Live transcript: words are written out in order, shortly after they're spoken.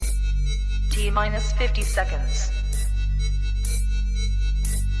T-minus 50 seconds.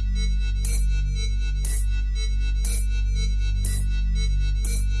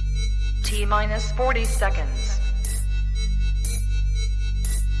 T-minus 40 seconds.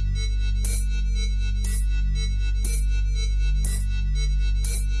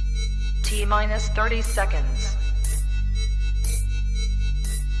 T-minus 30 seconds.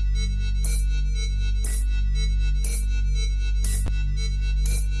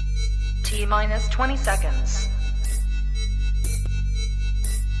 T-minus 20 seconds.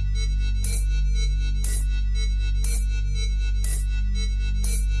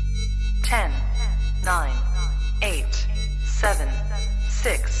 Ten, 9, 8, 7,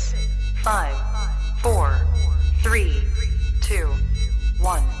 6, 5, 4, 3, 2,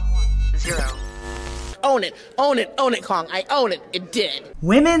 1, 0. Own it, own it, own it, Kong. I own it. It did.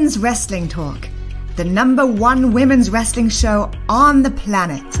 Women's Wrestling Talk, the #1 women's wrestling show on the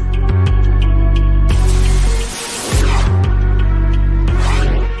planet.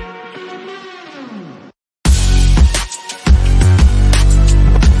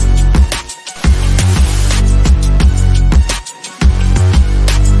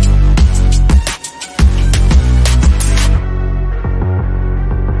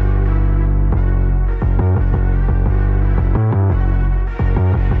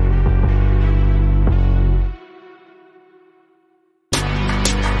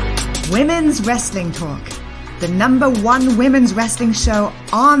 Women's Wrestling Talk, the #1 women's wrestling show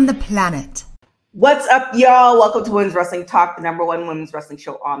on the planet. What's up, y'all? Welcome to Women's Wrestling Talk, the #1 women's wrestling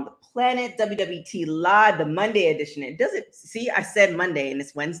show on the planet. WWT Live, the Monday edition. I said Monday and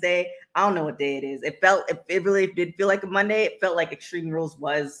it's Wednesday. I don't know what day it is. It really did feel like a Monday. It felt like Extreme Rules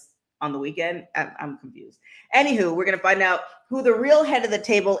was on the weekend. I'm confused. Anywho, we're going to find out who the real head of the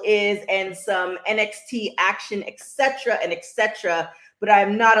table is and some NXT action, etc. and etc. But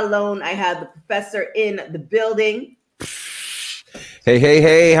I'm not alone. I have the professor in the building.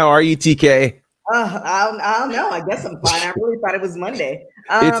 Hey, how are you, TK? I don't know. I guess I'm fine. I really thought it was Monday.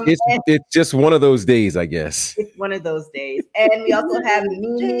 It's just one of those days, I guess. It's one of those days. And we also have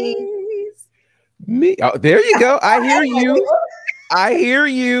Me. Oh, there you go. I hear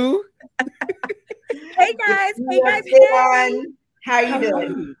you. Hey guys. How are you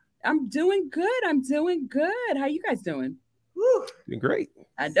doing? I'm doing good. How you guys doing? Woo. Doing great.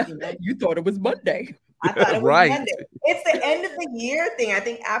 I know. You thought it was Monday. I thought it was Right. Monday. It's the end of the year thing. I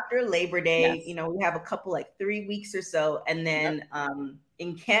think after Labor Day, Yes. we have a couple 3 weeks or so, and then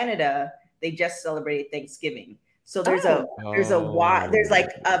in Canada they just celebrated Thanksgiving. So there's a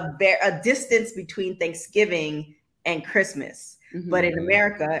distance between Thanksgiving and Christmas. Mm-hmm. But in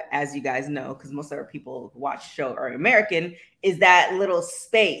America, as you guys know, because most of our people who watch the show are American, is that little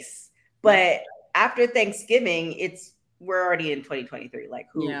space. But after Thanksgiving, we're already in 2023.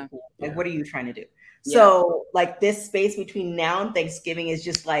 What are you trying to do? Yeah. So this space between now and Thanksgiving is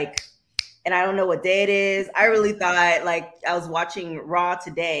just and I don't know what day it is. I really thought I was watching Raw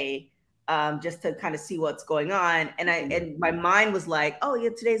today, just to kind of see what's going on. And my mind was oh yeah,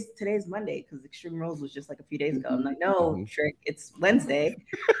 today's Monday because Extreme Rules was just a few days ago. I'm like, no, Trick, it's Wednesday.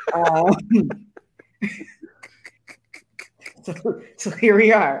 So here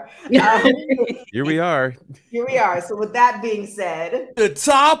we are. Here we are. So with that being said, The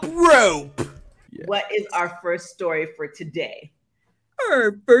top rope. Yeah. What is our first story for today?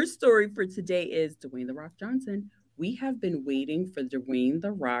 Our first story for today is Dwayne "The Rock" Johnson. We have been waiting for Dwayne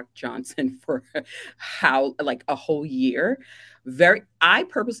 "The Rock" Johnson for a whole year. I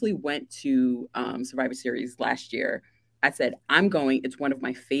purposely went to Survivor Series last year. I said, I'm going. It's one of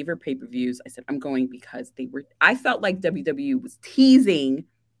my favorite pay-per-views. I said, I'm going because I felt like WWE was teasing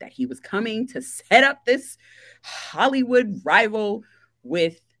that he was coming to set up this Hollywood rival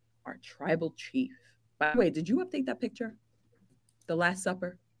with our tribal chief. By the way, did you update that picture? The Last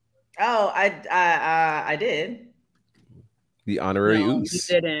Supper? Oh, I did. The honorary oos.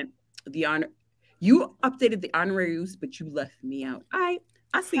 You didn't. You updated the honorary oos, but you left me out.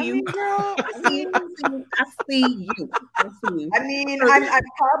 I see you. Girl, I see you. I mean,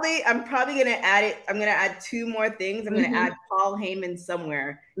 I'm probably gonna add it. I'm gonna add 2 more things. I'm gonna add Paul Heyman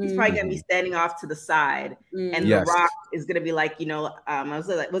somewhere. He's probably gonna be standing off to the side, and The Rock is gonna be was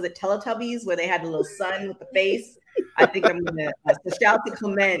it Teletubbies where they had the little sun with the face? I think I'm gonna shout to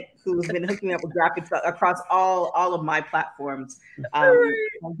Clement, who's been hooking me up with graphics across all of my platforms.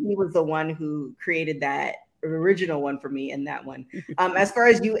 He was the one who created that original one for me and that one. As far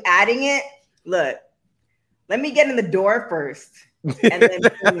as you adding it, look, let me get in the door first, and then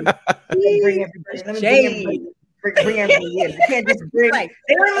bring everybody. bring everybody in. You can't just bring. Right.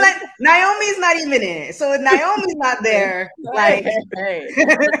 They don't let Naomi's not even in it. So if Naomi's not there, like.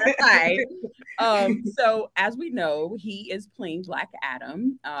 Right. So as we know, he is playing Black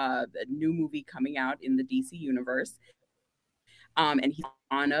Adam, the new movie coming out in the DC universe. And he's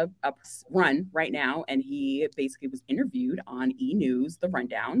on a run right now, and he basically was interviewed on E! News, The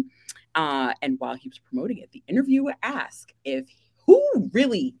Rundown. And while he was promoting it, the interviewer asked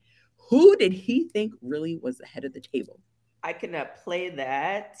who did he think really was the head of the table? I can play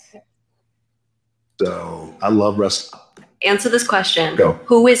that. So I love wrestling. Answer this question. Go.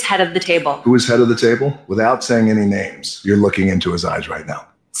 Who is head of the table? Who is head of the table? Without saying any names, you're looking into his eyes right now.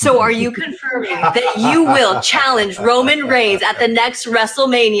 So are you confirming that you will challenge Roman Reigns at the next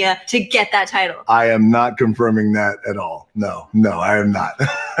WrestleMania to get that title? I am not confirming that at all. No, I am not.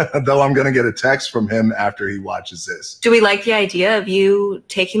 Though I'm going to get a text from him after he watches this. Do we like the idea of you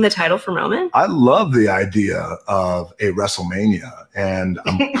taking the title from Roman? I love the idea of a WrestleMania, and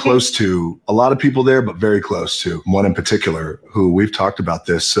I'm close to a lot of people there, but very close to one in particular who we've talked about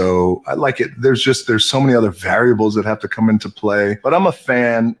this. So I like it. There's so many other variables that have to come into play, but I'm a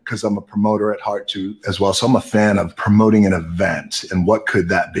fan because I'm a promoter at heart too as well. So I'm a fan of promoting an event, and what could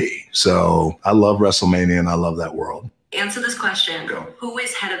that be? So I love WrestleMania and I love that world. Answer this question. Go. Who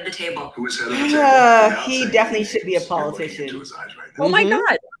is head of the table? Who is head of the table? He definitely should be a politician. Oh my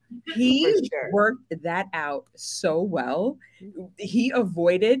God. He worked that out so well. He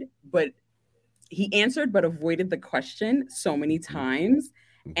answered but avoided the question so many times.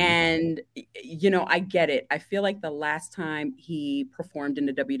 And, I get it. I feel like the last time he performed in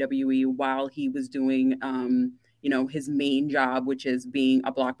the WWE while he was doing, his main job, which is being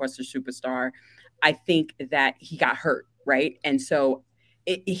a blockbuster superstar, I think that he got hurt, right? And so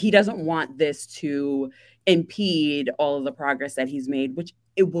he doesn't want this to impede all of the progress that he's made, which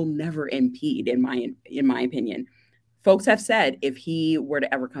it will never impede, in my opinion. Folks have said if he were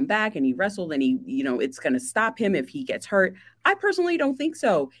to ever come back and he wrestled and it's going to stop him if he gets hurt. I personally don't think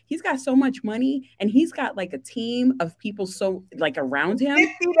so. He's got so much money and he's got like a team of people around him.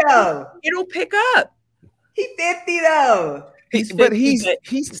 50 though. It'll pick up. He's 50 though. He's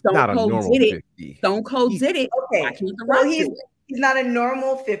not a normal 50. Stone Cold did it. Okay. He's not a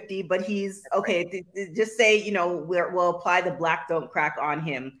normal 50, but he's okay. Just say, we'll apply the black don't crack on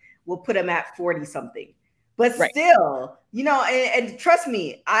him. We'll put him at 40 something. But still, and trust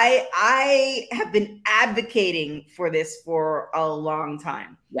me, I have been advocating for this for a long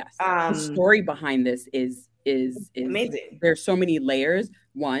time. Yes. The story behind this is amazing. There's so many layers.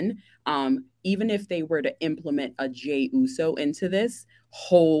 One, even if they were to implement a Jey Uso into this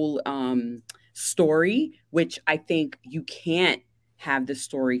whole story, which I think you can't have the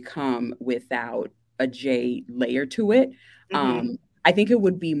story come without a Jey layer to it. Mm-hmm. I think it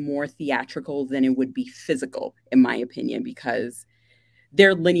would be more theatrical than it would be physical, in my opinion, because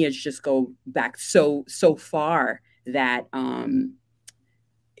their lineage just go back so far that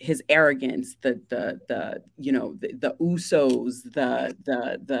his arrogance, the Usos,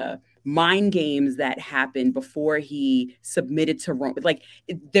 the mind games that happened before he submitted to Rome,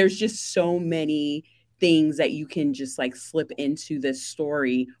 there's just so many things that you can just slip into this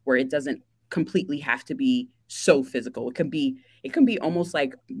story where it doesn't completely have to be so physical. It can be almost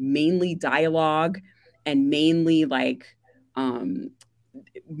mainly dialogue and mainly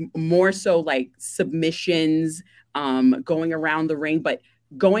more so submissions, going around the ring, but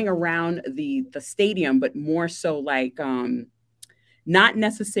going around the stadium, but more so not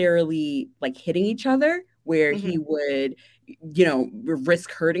necessarily hitting each other where he would,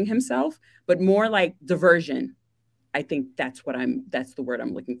 risk hurting himself, but more diversion. I think that's the word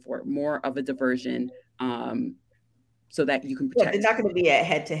I'm looking for. More of a diversion, so that you can protect. Yeah, they're not going to be at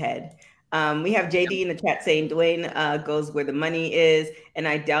head to head. We have JD in the chat saying Dwayne goes where the money is, and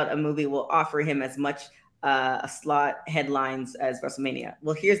I doubt a movie will offer him as much slot headlines as WrestleMania.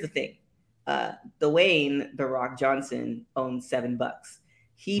 Well, here's the thing. Dwayne "The Rock" Johnson owns $7.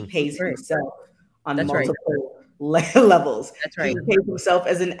 He pays himself on multiple levels. That's right. He pays himself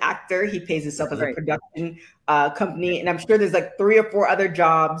as an actor. He pays himself as a production company. And I'm sure there's 3 or 4 other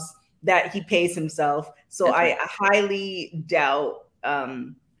jobs that he pays himself. So I highly doubt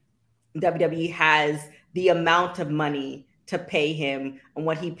WWE has the amount of money to pay him and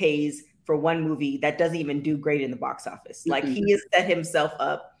what he pays for one movie that doesn't even do great in the box office. He has set himself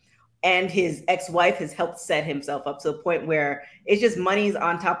up, and his ex-wife has helped set himself up to the point where it's just money's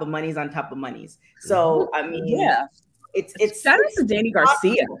on top of money's on top of money's. So I mean, it's shout out to Danny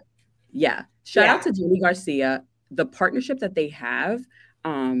Garcia. Yeah, shout out to Danny Garcia. The partnership that they have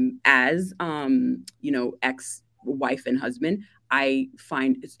as ex-wife and husband, I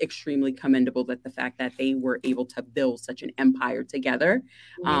find it's extremely commendable that the fact that they were able to build such an empire together,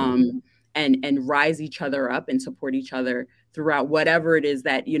 and rise each other up and support each other throughout whatever it is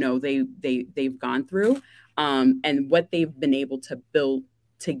that, you know, they've gone through. And what they've been able to build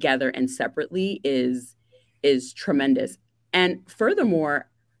together and separately is tremendous. And furthermore,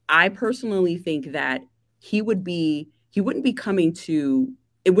 I personally think that he wouldn't be coming to,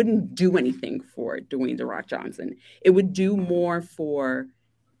 it wouldn't do anything for Dwayne "The Rock" Johnson. It would do more for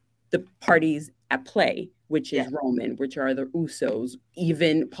the parties at play, which is Roman, which are the Usos,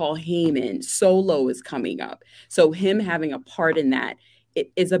 even Paul Heyman. Solo is coming up. So him having a part in that,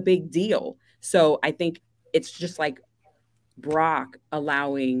 it is a big deal. So I think it's just like Brock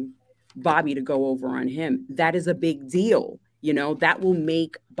allowing Bobby to go over on him. That is a big deal. You know, that will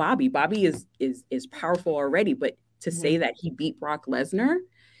make Bobby is powerful already, but to say that he beat Brock Lesnar,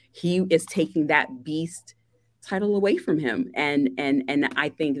 he is taking that beast title away from him. And I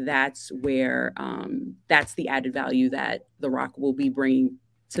think that's where that's the added value that The Rock will be bringing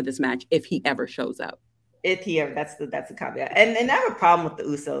to this match if he ever shows up. If he ever, that's the caveat. And I have a problem with the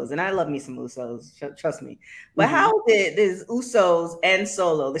Usos, and I love me some Usos, trust me. But how did there's Usos and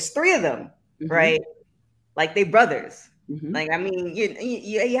Solo? There's three of them, right? Like they brothers. Like, I mean,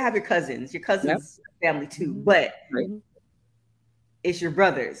 you have your cousins family too, but it's your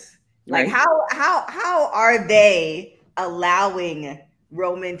brothers. Like how are they allowing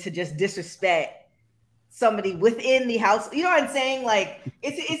Roman to just disrespect somebody within the house? You know what I'm saying? Like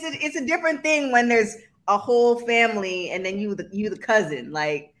it's a different thing when there's a whole family and then you the cousin.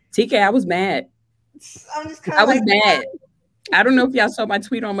 Like TK, I was mad. I'm just kind of I was mad. I don't know if y'all saw my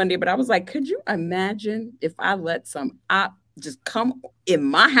tweet on Monday, but I was like, could you imagine if I let some op just come in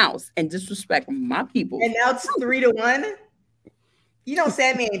my house and disrespect my people? And now it's 3-1. You know,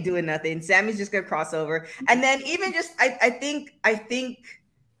 Sammy ain't doing nothing. Sammy's just gonna cross over. And then even just I think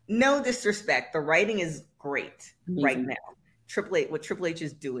no disrespect. The writing is great right now. What Triple H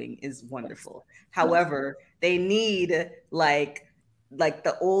is doing is wonderful. However, they need like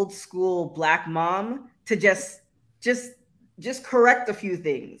the old school black mom to just correct a few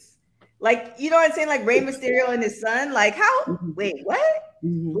things. Like, you know what I'm saying? Like Rey Mysterio and his son. Like how? Wait, what?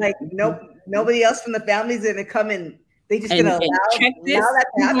 Like nobody else from the family's gonna come and they just gonna check this.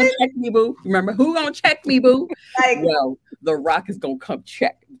 Who gonna check me, boo? Remember, who gonna check me, boo? Like, well, The Rock is gonna come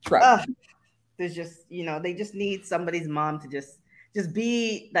check. There's just, you know, they just need somebody's mom to just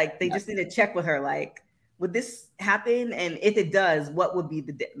be like, they just need to check with her. Like, would this happen? And if it does, what would be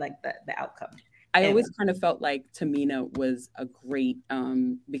the outcome? I always kind of felt like Tamina was a great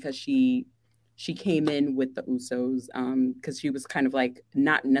because she came in with the Usos because she was kind of like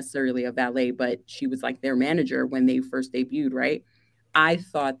not necessarily a valet, but she was like their manager when they first debuted, right? I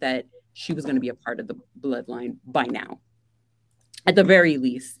thought that she was going to be a part of the bloodline by now. At the very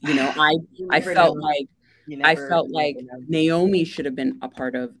least, you know, I felt like Naomi should have been a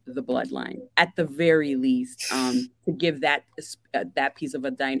part of the bloodline at the very least, to give that piece of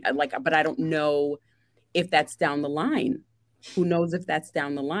a like. But I don't know if that's down the line. Who knows if that's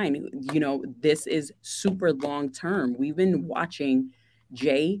down the line? You know, this is super long term. We've been watching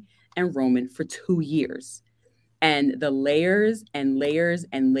Jay and Roman for 2 years, and the layers and layers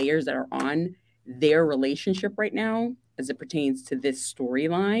and layers that are on their relationship right now, as it pertains to this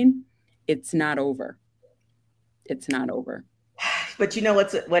storyline, it's not over. It's not over. But you know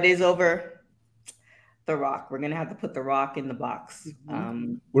what is over? The Rock. We're gonna have to put The Rock in the box.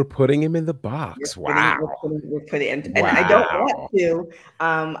 We're putting him in the box. Wow. We're putting and I don't want to.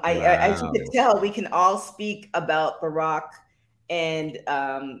 As you can tell, we can all speak about The Rock and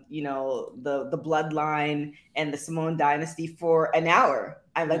you know, the bloodline and the Samoan dynasty for an hour.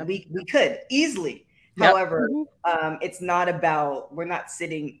 We could easily. Yep. However, it's not about, we're not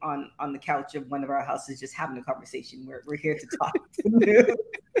sitting on the couch of one of our houses just having a conversation. We're here to talk.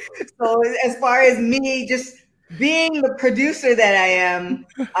 So as far as me just being the producer that I am,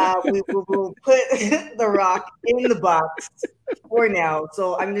 we will put The Rock in the box for now.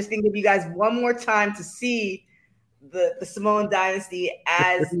 So I'm just going to give you guys one more time to see the Samoan dynasty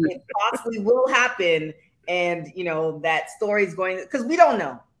as it possibly will happen. And, you know, that story is going, because we don't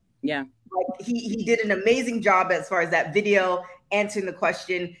know. Yeah. Like he did an amazing job as far as that video answering the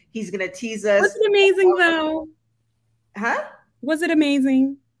question. He's gonna tease us. Was it amazing though? Huh? Was it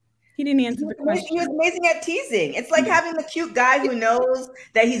amazing? He didn't answer the question. He was amazing at teasing. It's like having the cute guy who knows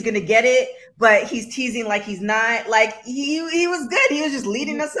that he's gonna get it, but he's teasing like he's not. Like he was good. He was just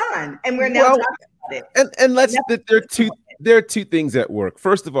leading us on, and we're now talking about it. And there are two things at work.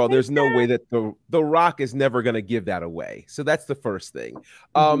 First of all, there's no way that the Rock is never going to give that away. So that's the first thing.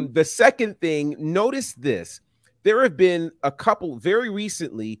 The second thing, notice this. there have been a couple very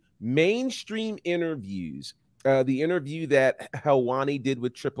recently mainstream interviews. The interview that Helwani did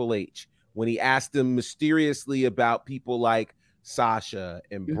with Triple H when he asked him mysteriously about people like Sasha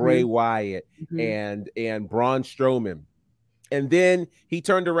and Bray Wyatt and Braun Strowman. And then he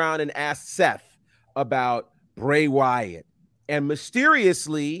turned around and asked Seth about Bray Wyatt. And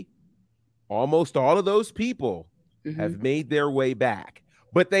mysteriously, almost all of those people have made their way back.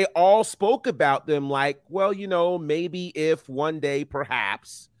 But they all spoke about them like, well, you know, maybe if one day,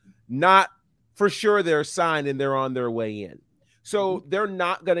 perhaps, not for sure they're signed and they're on their way in. So they're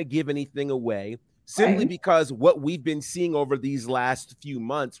not going to give anything away simply because what we've been seeing over these last few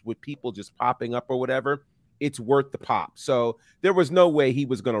months with people just popping up or whatever, it's worth the pop. So there was no way he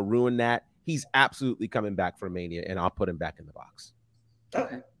was going to ruin that. He's absolutely coming back for Mania, and I'll put him back in the box.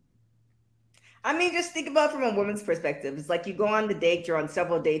 Okay. I mean, just think about it from a woman's perspective. It's like you go on the date, you're on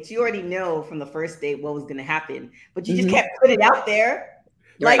several dates. You already know from the first date what was going to happen, but you just can't put it out there.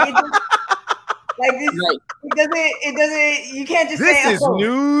 Like, it doesn't, you can't just say, this is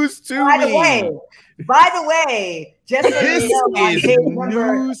news to me. By the way, just so this you know, on is date number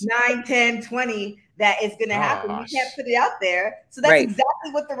news. 9, 10, 20, that is going to happen. You can't put it out there. So that's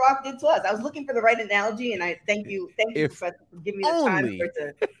exactly what The Rock did to us. I was looking for the right analogy, and I thank you, Professor, for giving me the time for it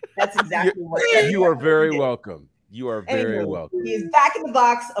to. That's exactly what. You are very welcome. You are very welcome. He is back in the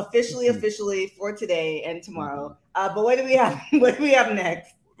box officially for today and tomorrow. But what do we have? What do we have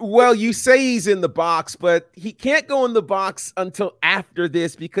next? Well, you say he's in the box, but he can't go in the box until after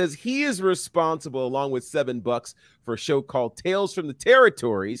this because he is responsible, along with $7, for a show called Tales from the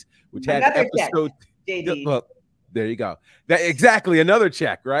Territories, which had episode. Well, there you go. That exactly another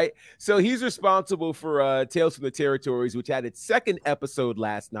check, right? So he's responsible for Tales from the Territories, which had its second episode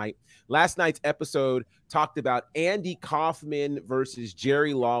last night. Last night's episode talked about Andy Kaufman versus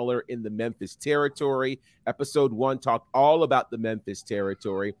Jerry Lawler in the Memphis territory. Episode 1 talked all about the Memphis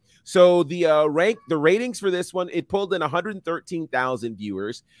territory. So the ratings for this one, it pulled in 113,000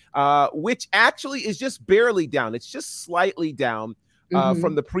 viewers, which actually is just barely down. It's just slightly down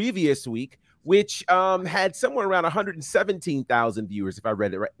from the previous week, which had somewhere around 117,000 viewers, if I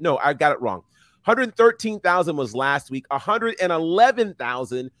read it right. No, I got it wrong. 113,000 was last week.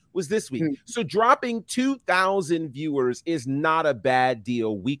 111,000 was this week. So dropping 2,000 viewers is not a bad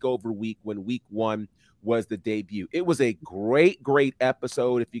deal week over week when week 1 was the debut. It was a great, great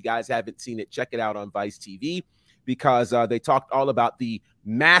episode. If you guys haven't seen it, check it out on Vice TV because they talked all about the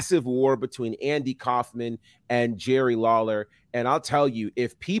massive war between Andy Kaufman and Jerry Lawler. And I'll tell you,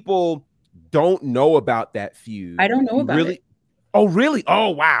 if people don't know about that feud. I don't know about it. Oh, really? Oh,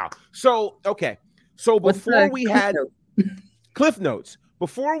 wow. So, okay. So before we had Cliff Notes,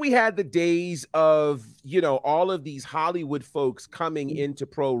 before we had the days of, you know, all of these Hollywood folks coming into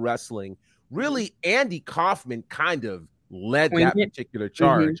pro wrestling, really Andy Kaufman kind of led that particular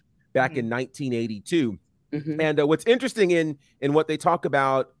charge back in 1982. And what's interesting in what they talk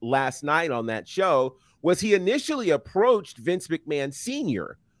about last night on that show was he initially approached Vince McMahon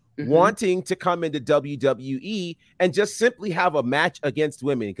Sr., wanting to come into WWE and just simply have a match against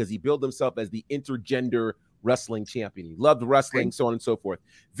women because he billed himself as the intergender wrestling champion. He loved wrestling, so on and so forth.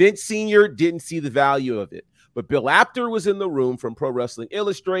 Vince Sr. didn't see the value of it. But Bill Apter was in the room from Pro Wrestling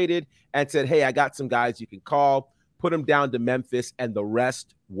Illustrated and said, hey, I got some guys you can call, put them down to Memphis, and the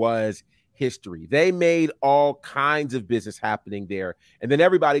rest was history. They made all kinds of business happening there. And then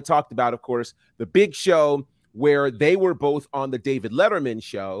everybody talked about, of course, the big show where they were both on the David Letterman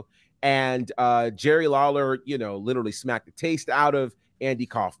show, and Jerry Lawler, you know, literally smacked the taste out of Andy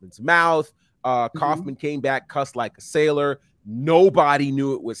Kaufman's mouth. Kaufman came back, cussed like a sailor. Nobody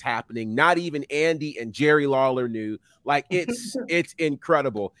knew it was happening. Not even Andy and Jerry Lawler knew. Like, it's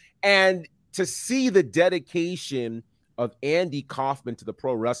incredible. And to see the dedication of Andy Kaufman to the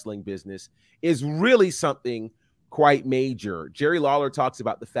pro wrestling business is really something quite major. Jerry Lawler talks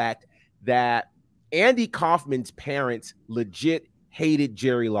about the fact that Andy Kaufman's parents legit hated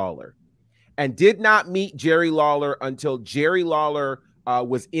Jerry Lawler and did not meet Jerry Lawler until Jerry Lawler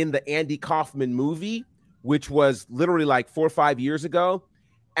was in the Andy Kaufman movie, which was literally like 4 or 5 years ago.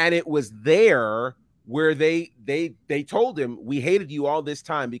 And it was there where they told him, we hated you all this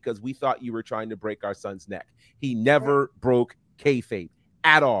time because we thought you were trying to break our son's neck. He never broke kayfabe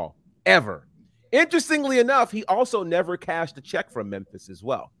at all, ever. Interestingly enough, he also never cashed a check from Memphis as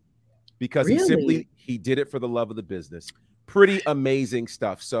well. Because he did it for the love of the business. Pretty amazing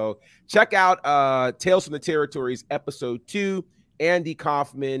stuff. So check out Tales from the Territories, episode 2, Andy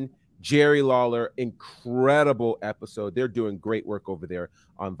Kaufman, Jerry Lawler. Incredible episode. They're doing great work over there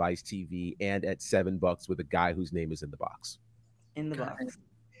on Vice TV and at $7 with a guy whose name is in the box. In the box.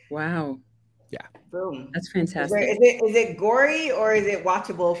 Wow. Yeah. Boom. That's fantastic. Is it gory or is it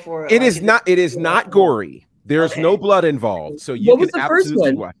watchable for? It is not. It is not gory. There's no blood involved, so you What was can the first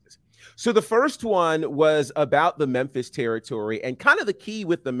absolutely one? watch this. So the first one was about the Memphis territory, and kind of the key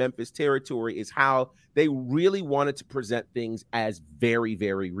with the Memphis territory is how they really wanted to present things as very,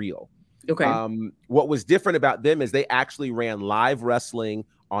 very real. Okay. What was different about them is they actually ran live wrestling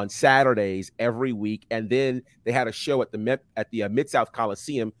on Saturdays every week, and then they had a show at the Mid-South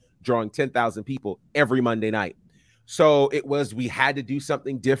Coliseum drawing 10,000 people every Monday night. So we had to do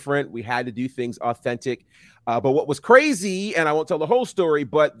something different. We had to do things authentic. But what was crazy, and I won't tell the whole story,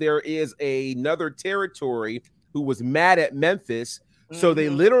 but there is another territory who was mad at Memphis. So they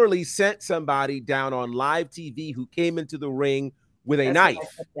literally sent somebody down on live TV who came into the ring with a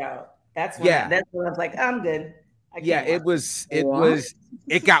knife. That's when I was like, I'm good. It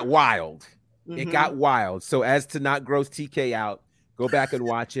got wild. It got wild. So as to not gross TK out, go back and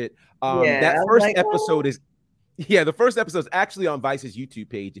watch it. The first episode is actually on Vice's YouTube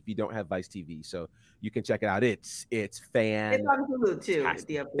page if you don't have Vice TV, so you can check it out. It's fan. It's on Hulu too.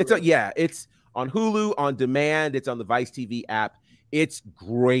 It's on Hulu on demand. It's on the Vice TV app. It's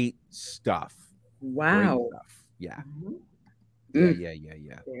great stuff. Wow. Great stuff. Yeah.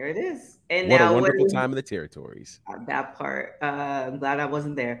 Yeah. There it is. And what now, a wonderful time in the territories. That part. I'm glad I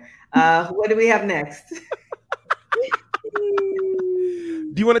wasn't there. What do we have next?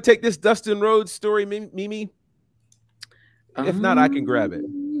 Do you want to take this Dustin Rhodes story, Mimi? If not, I can grab it.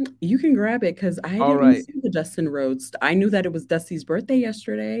 You can grab it because I didn't see the Dustin Rhodes. I knew that it was Dusty's birthday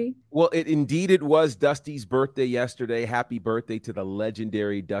yesterday. Well, it was Dusty's birthday yesterday. Happy birthday to the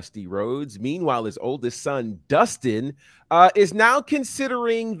legendary Dusty Rhodes. Meanwhile, his oldest son, Dustin, is now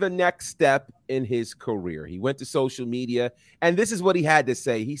considering the next step in his career. He went to social media, and this is what he had to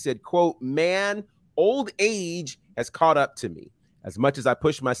say. He said, quote, "Man, old age has caught up to me. As much as I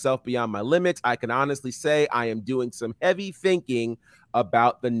push myself beyond my limits, I can honestly say I am doing some heavy thinking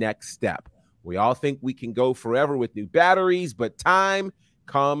about the next step. We all think we can go forever with new batteries, but time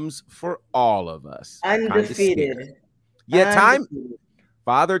comes for all of us." Undefeated.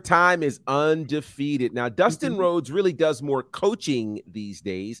 Father Time is undefeated. Now, Dustin Rhodes really does more coaching these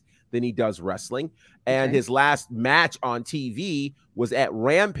days than he does wrestling. And his last match on TV was at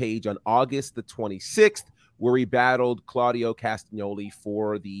Rampage on August the 26th, where he battled Claudio Castagnoli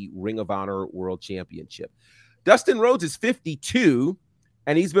for the Ring of Honor World Championship. Dustin Rhodes is 52,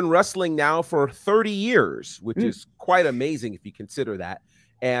 and he's been wrestling now for 30 years, which is quite amazing if you consider that.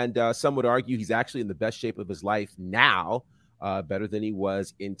 And some would argue he's actually in the best shape of his life now, better than he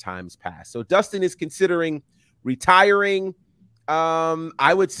was in times past. So Dustin is considering retiring.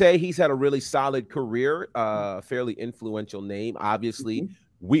 I would say he's had a really solid career, fairly influential name. Obviously,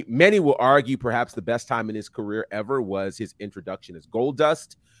 many will argue perhaps the best time in his career ever was his introduction as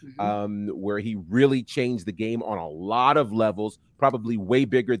Goldust, where he really changed the game on a lot of levels, probably way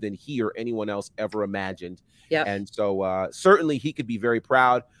bigger than he or anyone else ever imagined. And so certainly he could be very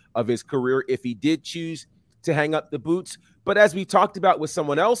proud of his career if he did choose to hang up the boots. But as we talked about with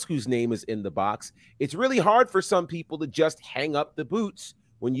someone else whose name is in the box, it's really hard for some people to just hang up the boots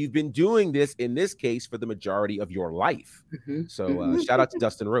when you've been doing this, in this case, for the majority of your life. So shout out to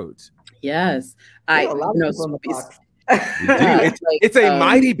Dustin Rhodes. Yes. It's a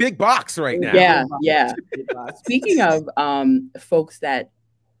mighty big box right now. Yeah. Speaking of folks that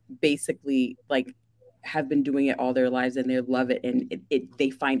basically have been doing it all their lives and they love it and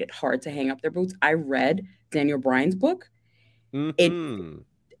they find it hard to hang up their boots. I read Daniel Bryan's book.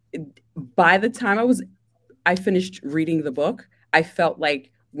 By the time I finished reading the book, I felt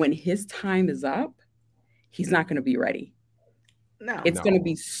like when his time is up, he's not going to be ready. It's going to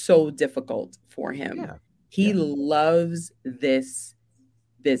be so difficult for him. He loves this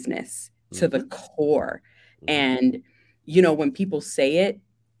business to the core. And, when people say it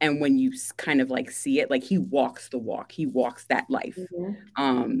and when you kind of see it, he walks the walk, he walks that life.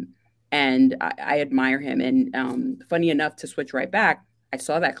 And I admire him. And funny enough, to switch right back, I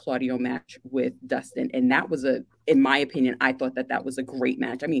saw that Claudio match with Dustin, and that was in my opinion, I thought that was a great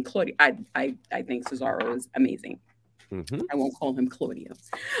match. I mean, Claudio, I think Cesaro is amazing. I won't call him Claudio,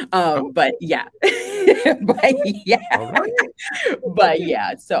 but yeah, but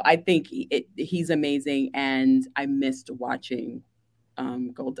yeah. So I think he's amazing, and I missed watching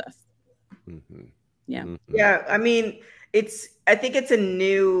Goldust. Yeah. I mean, I think it's a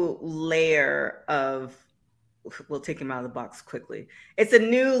new layer of. We'll take him out of the box quickly. It's a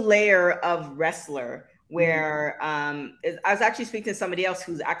new layer of wrestler where I was actually speaking to somebody else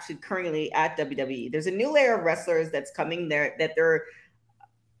who's actually currently at WWE. There's a new layer of wrestlers that's coming there that they're,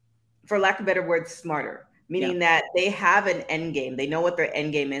 for lack of better words, smarter. meaning that they have an end game. They know what their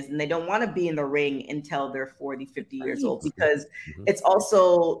end game is, and they don't want to be in the ring until they're 40, 50 years old, because it's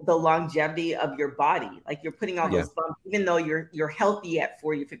also the longevity of your body. Like, you're putting all those bumps, even though you're healthy at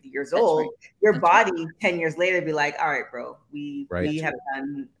 40, 50 years old, your body 10 years later be like, all right, bro, we have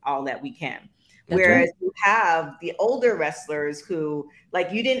done all that we can. Whereas you have the older wrestlers who, like,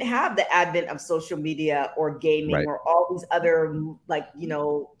 you didn't have the advent of social media or gaming or all these other, like, you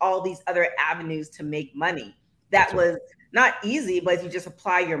know, all these other avenues to make money. That was not easy, but you just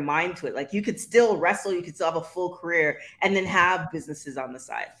apply your mind to it. Like, you could still wrestle, you could still have a full career, and then have businesses on the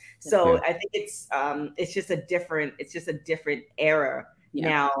side. So I think it's just a different era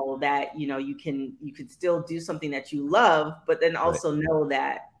now, that, you know, you can still do something that you love, but then also know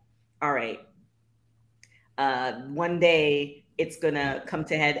that, all right, one day it's gonna come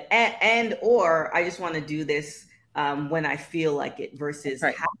to head, and or I just want to do this when I feel like it, versus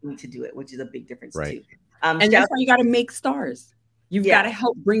having to do it, which is a big difference too. And that's why you got to make stars. You've got to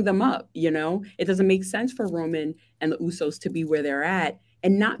help bring them up. You know, it doesn't make sense for Roman and the Usos to be where they're at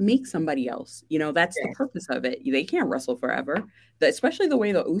and not make somebody else. You know, that's the purpose of it. They can't wrestle forever. Especially the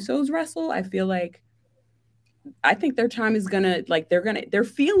way the Usos wrestle, I think their time is gonna, like, they're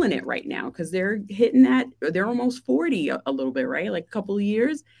feeling it right now, because they're hitting they're almost 40 a little bit, right? Like a couple of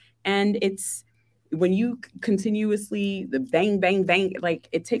years. And it's when you continuously the bang, bang, bang, like,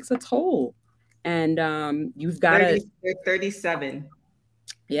 it takes a toll. And you've got to, they're 37.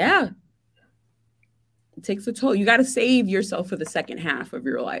 Yeah. It takes a toll. You got to save yourself for the second half of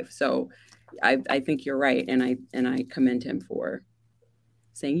your life. So I think you're right. And I commend him for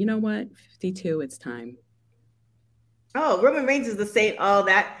saying, you know what, 52, it's time. Oh, Roman Reigns is the same. Oh,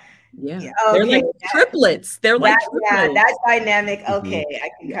 that. Yeah. They're like triplets. They're like triplets. Yeah, that dynamic. Okay. I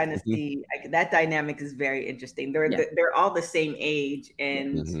can kind of see that dynamic is very interesting. They're all the same age,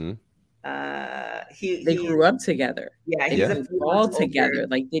 and they grew up together. Yeah. He's all together.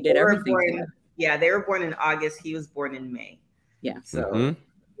 Like, they did everything together. Yeah. They were born in August. He was born in May. Yeah. So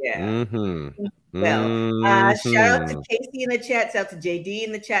well, shout out to Casey in the chat. Shout out to JD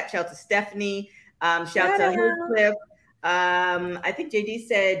in the chat. Shout out to Stephanie. Shout out to Heathcliff. I think JD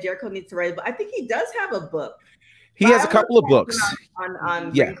said Jericho needs to write, but I think he does have a book. He has a couple of books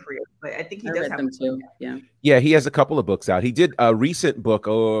on ring career, but I think he does have them too. Yeah, he has a couple of books out. He did a recent book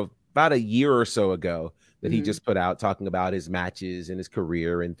about a year or so ago that he just put out, talking about his matches and his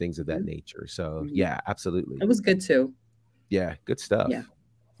career and things of that nature. So yeah, absolutely. It was good too. Yeah, good stuff.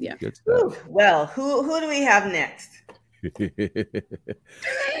 Yeah. Good stuff. Well, who do we have next?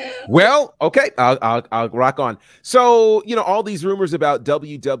 Well, okay, I'll rock on. So, you know, all these rumors about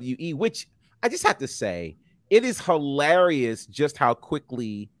WWE, which I just have to say, it is hilarious just how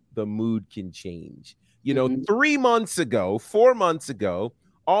quickly the mood can change. You know, 4 months ago,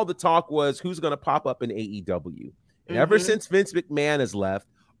 all the talk was who's going to pop up in AEW. And ever since Vince McMahon has left,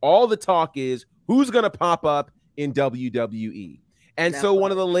 all the talk is who's going to pop up in WWE. And so one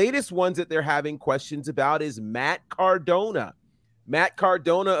of the latest ones that they're having questions about is Matt Cardona. Matt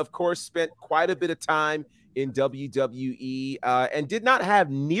Cardona, of course, spent quite a bit of time in WWE and did not have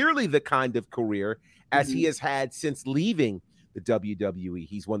nearly the kind of career as he has had since leaving the WWE.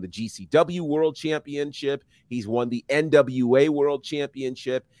 He's won the GCW World Championship. He's won the NWA World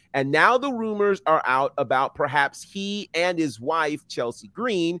Championship. And now the rumors are out about perhaps he and his wife, Chelsea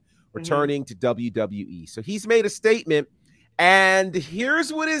Green, returning to WWE. So he's made a statement. And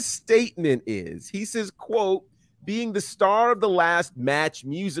here's what his statement is. He says, quote, being the star of the Last Match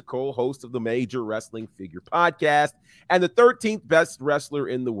musical, host of the Major Wrestling Figure podcast, and the 13th best wrestler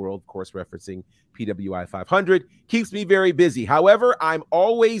in the world, of course, referencing PWI 500, keeps me very busy. However, I'm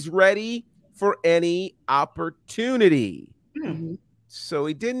always ready for any opportunity. So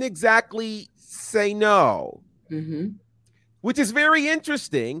he didn't exactly say no. Which is very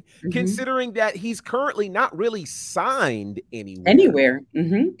interesting, considering that he's currently not really signed anywhere.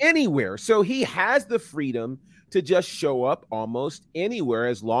 Anywhere. So he has the freedom to just show up almost anywhere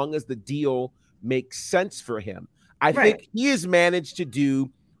as long as the deal makes sense for him. I think he has managed to do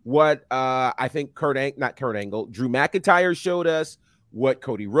what I think Drew McIntyre showed us, what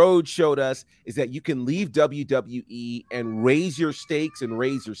Cody Rhodes showed us, is that you can leave WWE and raise your stakes and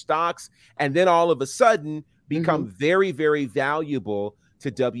raise your stocks, and then all of a sudden become very, very valuable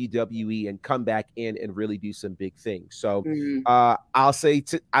to WWE and come back in and really do some big things. So I'll say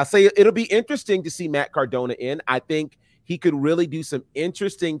it'll be interesting to see Matt Cardona in. I think he could really do some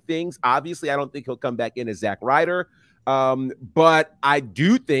interesting things. Obviously, I don't think he'll come back in as Zack Ryder, but I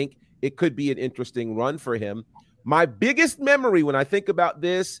do think it could be an interesting run for him. My biggest memory when I think about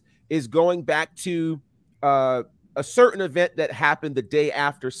this is going back to a certain event that happened the day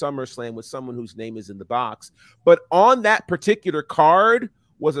after SummerSlam with someone whose name is in the box. But on that particular card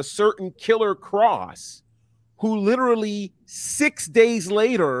was a certain Killer Cross who literally 6 days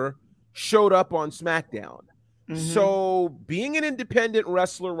later showed up on SmackDown. So being an independent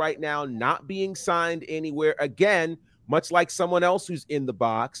wrestler right now, not being signed anywhere, again, much like someone else who's in the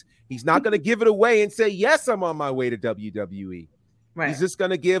box, he's not going to give it away and say, yes, I'm on my way to WWE. Right. He's just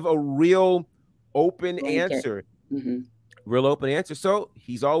going to give a real open answer. Real open answer. So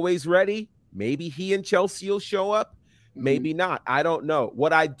he's always ready. Maybe he and Chelsea will show up. Maybe not. I don't know.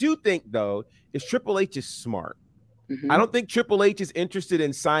 What I do think, though, is Triple H is smart. I don't think Triple H is interested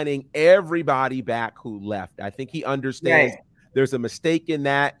in signing everybody back who left. I think he understands there's a mistake in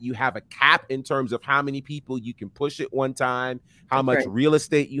that. You have a cap in terms of how many people you can push at one time, how much real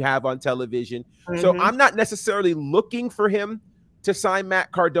estate you have on television. So I'm not necessarily looking for him to sign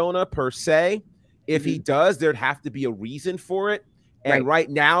Matt Cardona per se. If he does, there'd have to be a reason for it. And right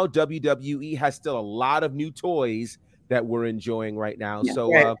now, WWE has still a lot of new toys that we're enjoying right now.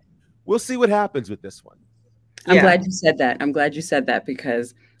 So we'll see what happens with this one. I'm glad you said that. I'm glad you said that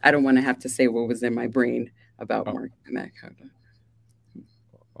because I don't want to have to say what was in my brain about Matt Cardona.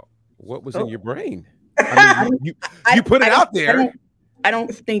 What was in your brain? I mean, you put it out there. I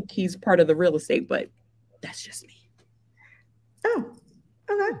don't think he's part of the real estate, but that's just me. Oh,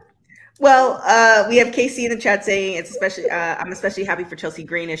 okay. Well, we have Casey in the chat saying it's especially. I'm especially happy for Chelsea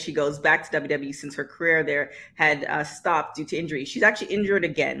Green as she goes back to WWE since her career there had stopped due to injury. She's actually injured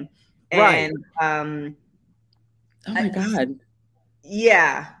again, and oh my God.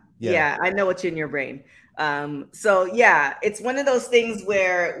 Yeah, I know what's in your brain. So yeah, it's one of those things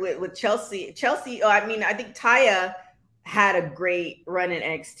where with Chelsea, I mean, I think Taya had a great run in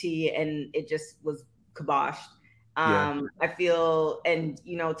NXT and it just was kiboshed. I feel, and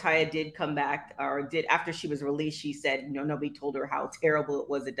Taya did come back, or did after she was released, she said, nobody told her how terrible it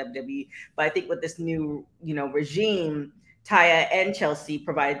was at WWE. But I think with this new, regime, Taya and Chelsea,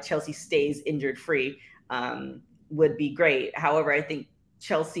 provided Chelsea stays injured free, would be great. However, I think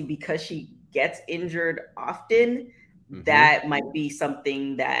Chelsea, because she gets injured often, that might be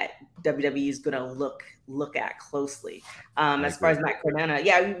something that WWE is going to look at closely. As far as Matt Cardona,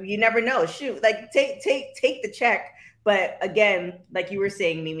 you never know. Shoot, like take the check. But again, like you were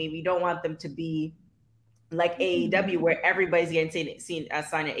saying, Mimi, we don't want them to be like AEW, where everybody's getting seen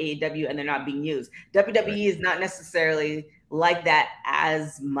signed at AEW and they're not being used. WWE is not necessarily like that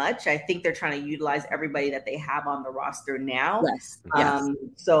as much. I think they're trying to utilize everybody that they have on the roster now. Yes.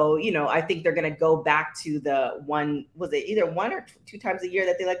 So, I think they're going to go back to the one, was it either one or two times a year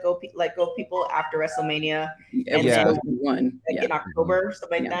that they let go of people after WrestleMania? One. In October,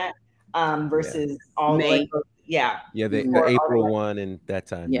 something like that. Versus all May. The April one and that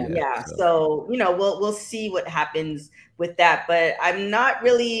time. So we'll see what happens with that, but I'm not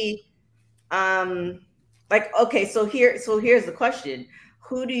really okay. So here's the question: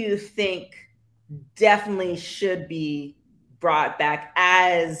 who do you think definitely should be brought back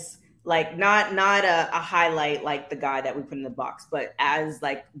as like not a highlight like the guy that we put in the box, but as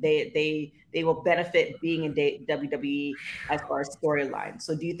like they will benefit being in WWE as far as storyline?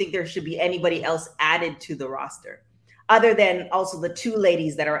 So do you think there should be anybody else added to the roster other than also the two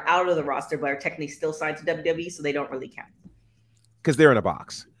ladies that are out of the roster but are technically still signed to WWE, so they don't really count? Because they're in a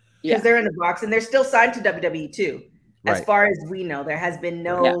box. Because they're in the box and they're still signed to WWE too. As far as we know, there has been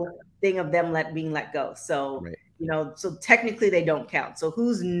no thing of them being let go. So so technically they don't count. So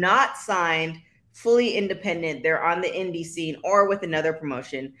who's not signed, fully independent, they're on the indie scene or with another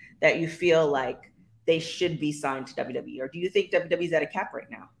promotion that you feel like they should be signed to WWE? Or do you think WWE's at a cap right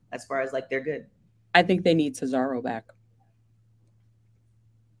now as far as like they're good? I think they need Cesaro back.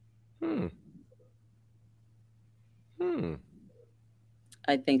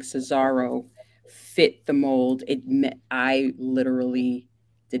 I think Cesaro fit the mold. I literally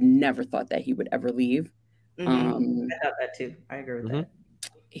never thought that he would ever leave. I thought that too. I agree with that.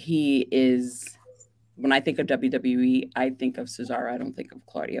 He is, when I think of WWE, I think of Cesaro. I don't think of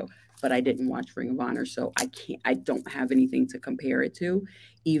Claudio, but I didn't watch Ring of Honor, so I don't have anything to compare it to.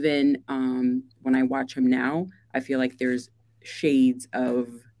 Even when I watch him now, I feel like there's shades of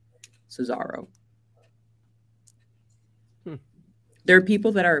Cesaro. There are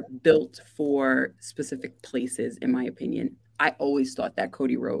people that are built for specific places, in my opinion. I always thought that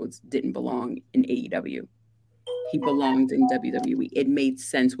Cody Rhodes didn't belong in AEW. He belonged in WWE. It made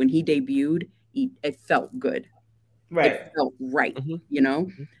sense. When he debuted, it felt good. Right. It felt right,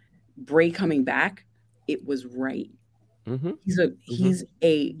 Bray coming back, it was right. He's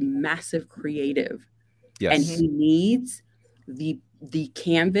a massive creative. Yes. And he needs the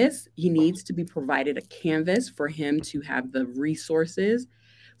canvas, he needs to be provided a canvas for him to have the resources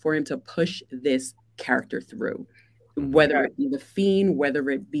for him to push this character through, whether it be the Fiend, whether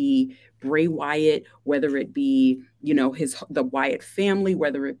it be Bray Wyatt, whether it be, you know, the Wyatt family,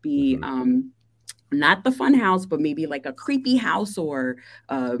 whether it be not the fun house, but maybe like a creepy house or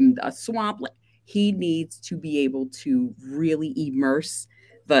a swamp. Like, he needs to be able to really immerse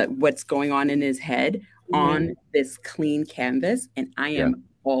what's going on in his head on this clean canvas, and I am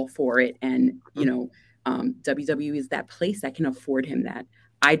all for it. And you know, WWE is that place that can afford him that.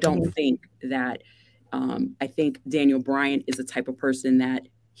 I don't think that. I think Daniel Bryan is the type of person that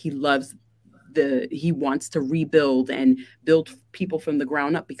he wants to rebuild and build people from the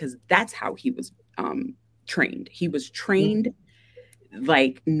ground up, because that's how he was trained. He was trained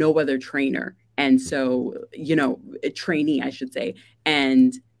like no other trainer. And so, you know, a trainee, I should say.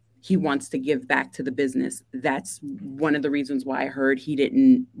 And he wants to give back to the business. That's one of the reasons why I heard he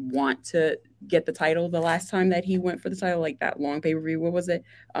didn't want to get the title the last time that he went for the title, like that long pay-per-view. What was it?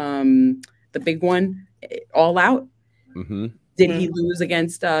 The big one, All Out. Did he lose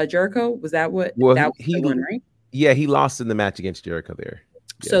against Jericho? Was that what? Well, that was the one, right? Yeah, he lost in the match against Jericho there.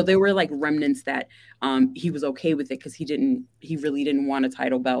 Yeah. So there were like remnants that he was okay with it, because he really didn't want a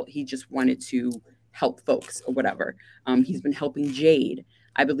title belt. He just wanted to help folks or whatever. He's been helping Jade.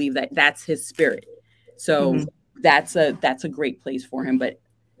 I believe that's his spirit. So that's a great place for him. But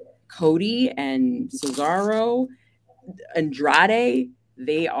Cody and Cesaro, Andrade,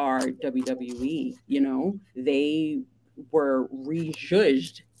 they are WWE, you know, they were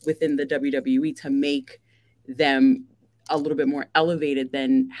rejudged within the WWE to make them a little bit more elevated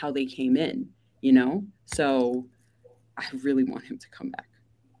than how they came in, you know? So I really want him to come back.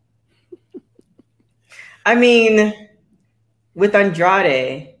 I mean, with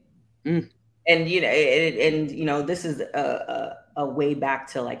Andrade, and you know, this is a way back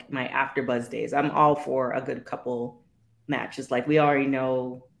to like my AfterBuzz days. I'm all for a good couple matches. Like, we already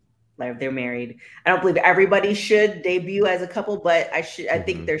know, like, they're married. I don't believe everybody should debut as a couple, but I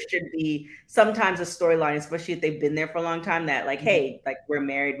think there should be sometimes a storyline, especially if they've been there for a long time, that like, hey, like, we're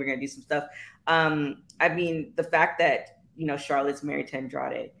married, we're gonna do some stuff. I mean, the fact that, you know, Charlotte's married to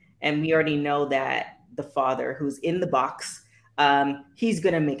Andrade, and we already know that the father, who's in the box, he's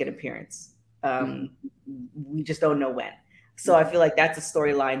gonna make an appearance. We just don't know when. So I feel like that's a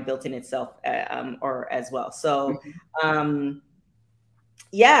storyline built in itself, or as well. So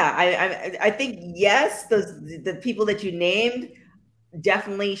yeah, I think yes, the people that you named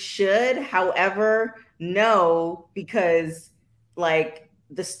definitely should. However, no, because like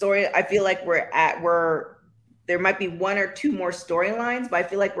the story, I feel like there might be one or two more storylines, but I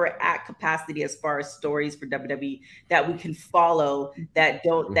feel like we're at capacity as far as stories for WWE that we can follow, that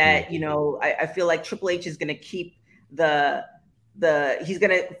don't that, you know, I feel like Triple H is going to keep he's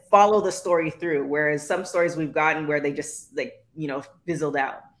going to follow the story through, whereas some stories we've gotten where they just, like, you know, fizzled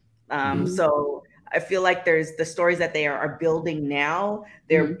out. So I feel like there's the stories that they are building now,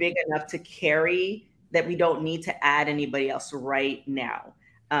 they're big enough to carry, that we don't need to add anybody else right now.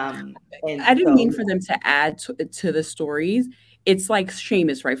 And I didn't mean for them to add to the stories. It's like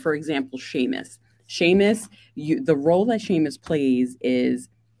Sheamus, right? For example, Sheamus, the role that Sheamus plays is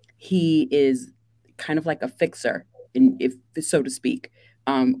he is kind of like a fixer, if so to speak.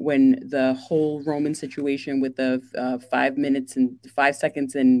 When the whole Roman situation with the 5 minutes and 5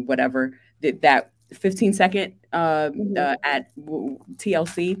 seconds and whatever, that 15-second at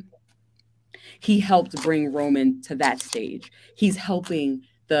TLC, he helped bring Roman to that stage. He's helping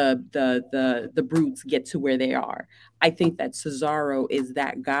the brutes get to where they are. I think that Cesaro is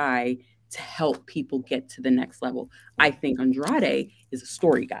that guy to help people get to the next level. I think Andrade is a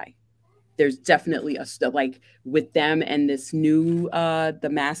story guy. There's definitely like with them and this new the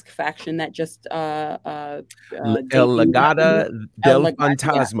Mask faction that just El Legado del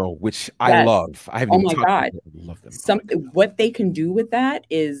Fantasma, which I love. I haven't my God. Love them. What they can do with that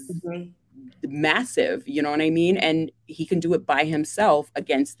is massive, you know what I mean? And he can do it by himself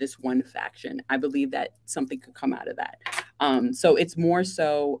against this one faction. I believe that something could come out of that. So it's more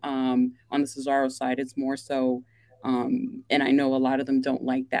so on the Cesaro side, it's more so and I know a lot of them don't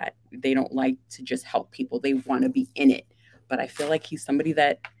like that. They don't like to just help people. They want to be in it. But I feel like he's somebody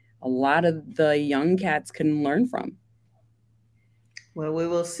that a lot of the young cats can learn from. Well, we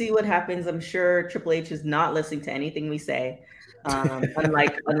will see what happens. I'm sure Triple H is not listening to anything we say.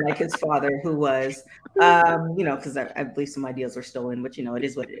 Unlike his father, who was, you know, because I believe some ideas were stolen, but you know, it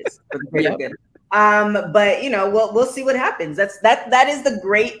is what it is. For the greater good. But you know, we'll see what happens. That is the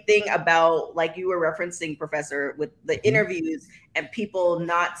great thing about, like you were referencing, Professor, with the interviews and people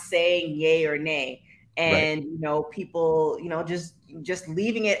not saying yay or nay. and people just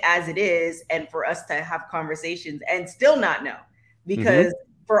leaving it as it is, and for us to have conversations and still not know, because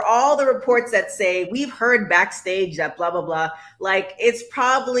for all the reports that say we've heard backstage that blah blah blah, like it's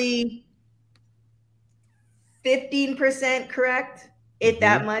probably 15% correct,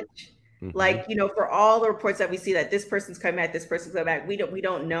 that much. Like, for all the reports that we see that this person's coming back, this person's coming back, we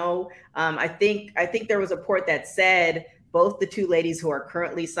don't know. I think there was a report that said both the two ladies who are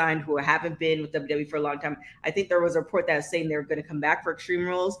currently signed, who haven't been with WWE for a long time, I think there was a report that was saying they were going to come back for Extreme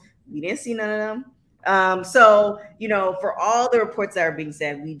Rules. We didn't see none of them. So, for all the reports that are being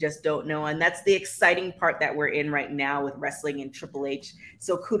said, we just don't know. And that's the exciting part that we're in right now with wrestling and Triple H.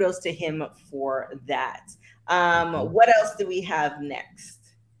 So kudos to him for that. What else do we have next?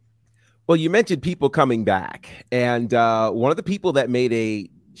 Well, you mentioned people coming back, and one of the people that made a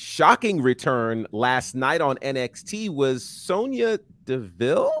shocking return last night on NXT was Sonya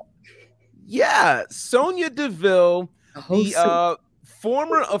Deville. Yeah, Sonya Deville, the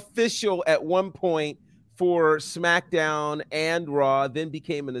former official at one point for SmackDown and Raw, then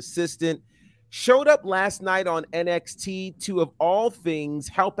became an assistant, showed up last night on NXT to, of all things,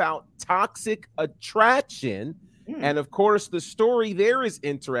 help out Toxic Attraction. And of course, the story there is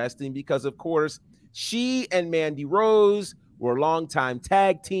interesting because, of course, she and Mandy Rose were a longtime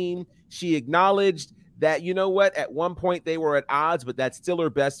tag team. She acknowledged that, at one point they were at odds, but that's still her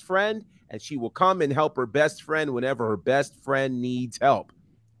best friend. And she will come and help her best friend whenever her best friend needs help.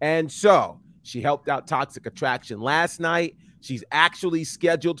 And so she helped out Toxic Attraction last night. She's actually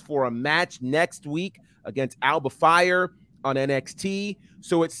scheduled for a match next week against Alba Fire on NXT.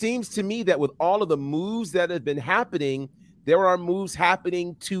 So it seems to me that with all of the moves that have been happening, there are moves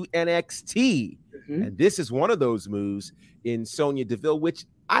happening to NXT. And this is one of those moves in Sonya Deville, which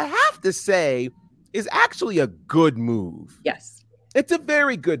I have to say is actually a good move. Yes. It's a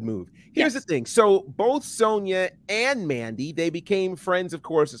very good move. Here's the thing. So both Sonya and Mandy, they became friends, of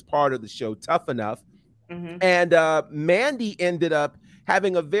course, as part of the show Tough Enough. And Mandy ended up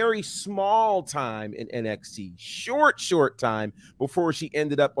having a very small time in NXT, short time before she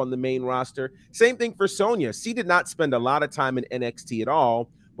ended up on the main roster. Same thing for Sonya. She did not spend a lot of time in NXT at all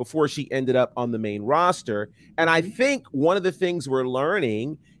before she ended up on the main roster. And I think one of the things we're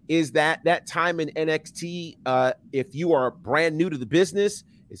learning is that time in NXT, if you are brand new to the business,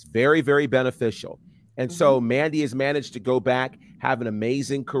 is very, very beneficial. And so Mandy has managed to go back, have an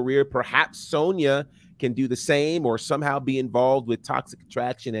amazing career. Perhaps Sonya can do the same or somehow be involved with Toxic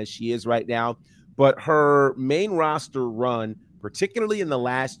Attraction as she is right now. But her main roster run, particularly in the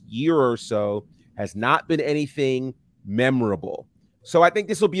last year or so, has not been anything memorable. So I think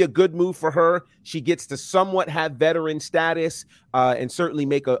this will be a good move for her. She gets to somewhat have veteran status and certainly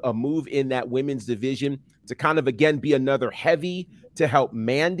make a move in that women's division to kind of, again, be another heavy to help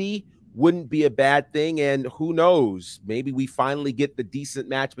Mandy. Wouldn't be a bad thing. And who knows, maybe we finally get the decent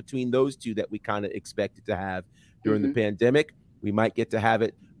match between those two that we kind of expected to have during the pandemic. We might get to have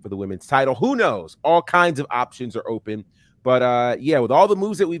it for the women's title. Who knows? All kinds of options are open. But yeah, with all the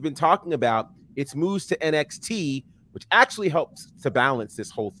moves that we've been talking about, it's moves to NXT, which actually helps to balance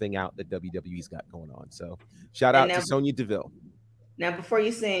this whole thing out that WWE's got going on. So shout out to Sonya Deville. Now, before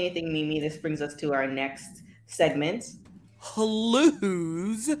you say anything, Mimi, this brings us to our next segment.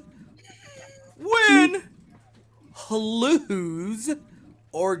 Lose, win, lose,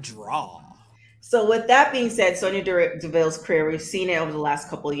 or draw. So with that being said, Sonya Deville's career, we've seen it over the last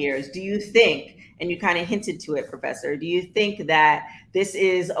couple of years. Do you think, and you kind of hinted to it, Professor, do you think that this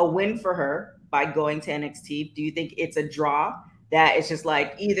is a win for her by going to NXT? Do you think it's a draw? That it's just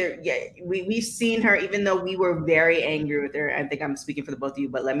like either, we've seen her, even though we were very angry with her. I think I'm speaking for the both of you,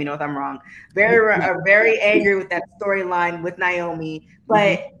 but let me know if I'm wrong. Very angry with that storyline with Naomi,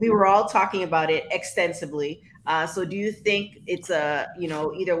 but we were all talking about it extensively. So do you think it's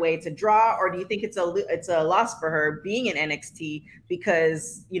either way it's a draw, or do you think it's a loss for her being in NXT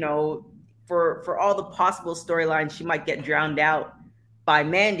because, for all the possible storylines, she might get drowned out by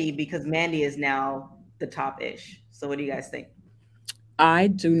Mandy because Mandy is now the top-ish. So what do you guys think? I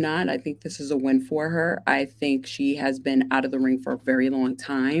do not. I think this is a win for her. I think she has been out of the ring for a very long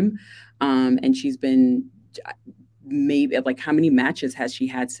time. And she's been maybe how many matches has she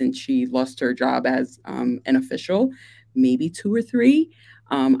had since she lost her job as an official? Maybe 2 or 3.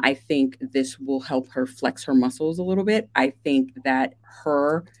 I think this will help her flex her muscles a little bit. I think that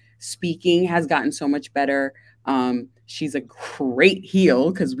her speaking has gotten so much better. She's a great heel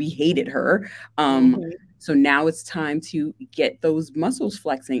because we hated her. So now it's time to get those muscles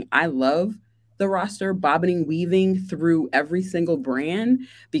flexing. I love the roster bobbing and weaving through every single brand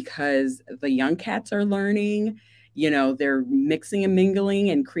because the young cats are learning. They're mixing and mingling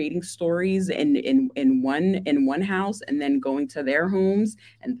and creating stories in one house and then going to their homes,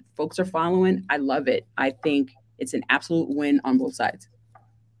 and folks are following. I love it. I think it's an absolute win on both sides.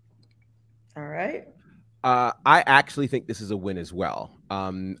 All right. I actually think this is a win as well.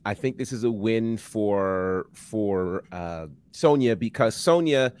 I think this is a win for Sonia, because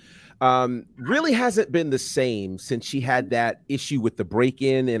Sonia really hasn't been the same since she had that issue with the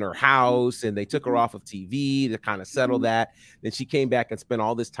break-in in her house, and they took her off of TV to kind of settle that. Then she came back and spent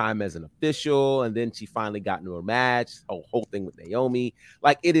all this time as an official, and then she finally got into a match. Whole thing with Naomi,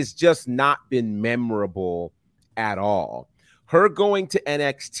 like, it has just not been memorable at all. Her going to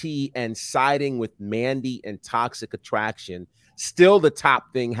NXT and siding with Mandy and Toxic Attraction, still the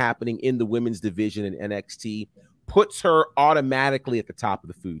top thing happening in the women's division in NXT, puts her automatically at the top of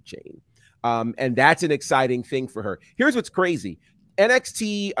the food chain. And that's an exciting thing for her. Here's what's crazy.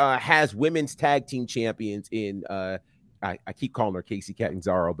 NXT has women's tag team champions in, I keep calling her Casey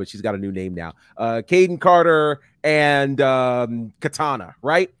Catanzaro, but she's got a new name now. Caden Carter and Katana,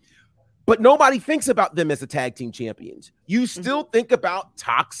 right? But nobody thinks about them as the tag team champions. You still think about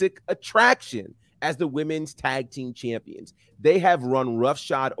Toxic Attraction as the women's tag team champions. They have run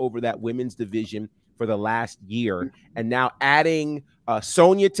roughshod over that women's division for the last year. And now adding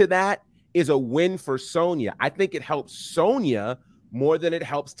Sonia to that is a win for Sonia. I think it helps Sonia more than it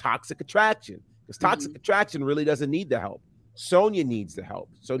helps Toxic Attraction, because Toxic Attraction really doesn't need the help. Sonia needs the help.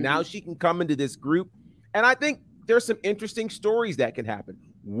 So now she can come into this group. And I think there's some interesting stories that can happen.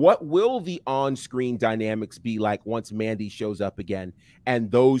 What will the on-screen dynamics be like once Mandy shows up again and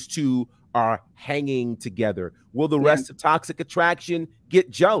those two are hanging together? Will the rest of Toxic Attraction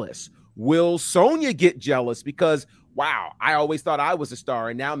get jealous? Will Sonia get jealous because, wow, I always thought I was a star,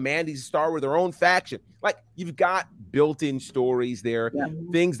 and now Mandy's a star with her own faction? Like, you've got built-in stories there,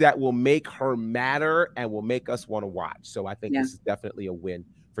 things that will make her matter and will make us want to watch. So I think this is definitely a win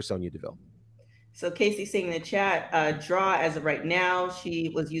for Sonya Deville. So Casey saying in the chat, draw as of right now. She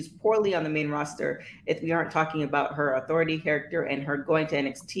was used poorly on the main roster. If we aren't talking about her authority character, and her going to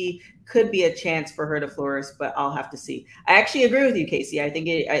NXT could be a chance for her to flourish, but I'll have to see. I actually agree with you, Casey. I think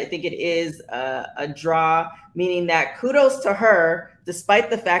it is a draw, meaning that kudos to her, despite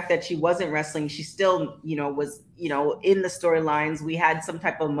the fact that she wasn't wrestling, she still, was, in the storylines. We had some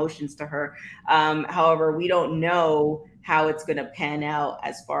type of emotions to her. However, we don't know how it's going to pan out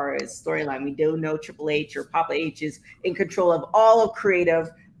as far as storyline. We do know Triple H or Papa H is in control of all of creative,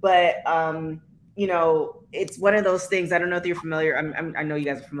 but it's one of those things. I don't know if you're familiar. I know you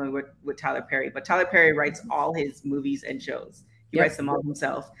guys are familiar with Tyler Perry, but Tyler Perry writes all his movies and shows. He writes them all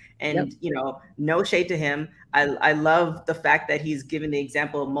himself, and no shade to him. I love the fact that he's given the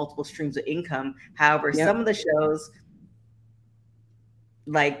example of multiple streams of income. However, some of the shows,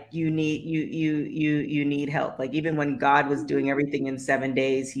 like, you need help. Like, even when God was doing everything in 7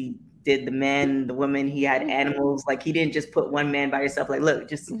 days, he did the men, the women, he had animals. Like, he didn't just put one man by yourself. Like, look,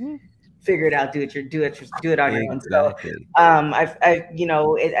 just figure it out, do it on your own. So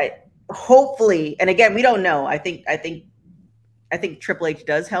I hopefully, and again, we don't know. I think Triple H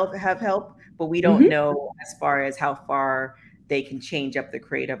does have help, but we don't know as far as how far they can change up the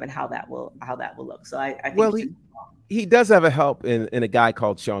creative and how that will look. So I think he does have a help in a guy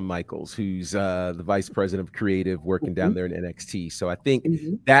called Shawn Michaels, who's the vice president of creative working down there in NXT. So I think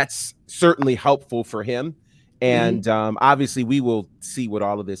that's certainly helpful for him. And obviously we will see what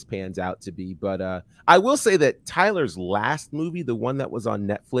all of this pans out to be. But I will say that Tyler's last movie, the one that was on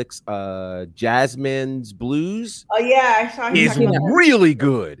Netflix, Jasmine's Blues. Oh yeah, I saw him. Is really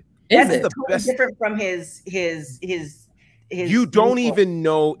good. That's the best. Different from his you don't even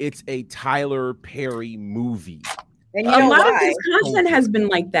know it's a Tyler Perry movie. And a lot of his content has been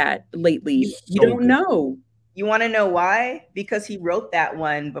like that lately. You don't know. You want to know why? Because he wrote that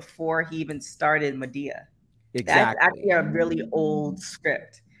one before he even started Medea. Exactly. That's actually a really old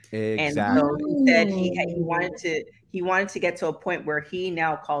script. Exactly. And so he said he wanted to get to a point where he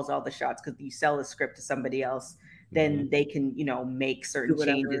now calls all the shots, because you sell the script to somebody else, then they can, make certain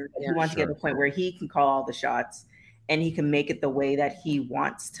changes. He wants to get to a point where he can call all the shots and he can make it the way that he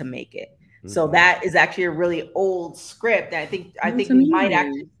wants to make it. So that is actually a really old script. And I think we might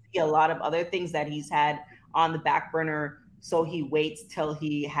actually see a lot of other things that he's had on the back burner. So he waits till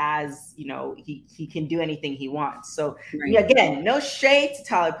he has, he can do anything he wants. So again, no shade to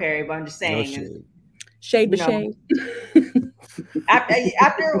Tyler Perry, but I'm just saying, shade.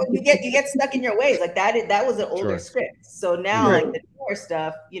 After you get stuck in your ways, like that was an older script. So now like the newer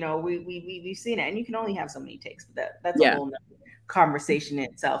stuff, we've seen it, and you can only have so many takes. But that's a whole nother conversation in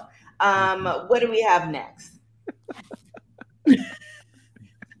itself. What do we have next?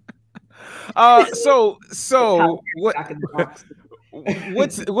 So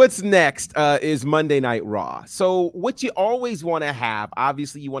what's next is Monday Night Raw. So what you always want to have,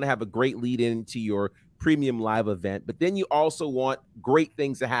 obviously, you want to have a great lead into your premium live event, but then you also want great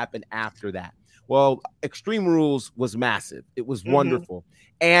things to happen after that. Well, Extreme Rules was massive. It was wonderful.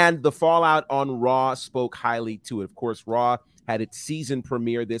 And the fallout on Raw spoke highly to it. Of course, Raw had its season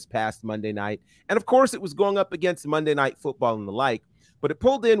premiere this past Monday night. And of course, it was going up against Monday Night Football and the like, but it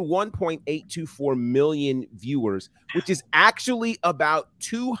pulled in 1.824 million viewers, which is actually about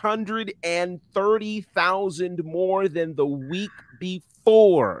 230,000 more than the week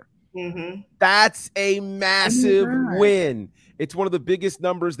before. That's a massive win. It's one of the biggest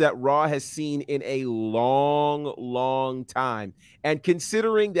numbers that Raw has seen in a long time. And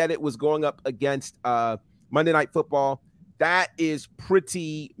considering that it was going up against Monday Night Football, that is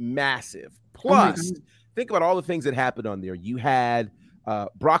pretty massive. Plus, think about all the things that happened on there. You had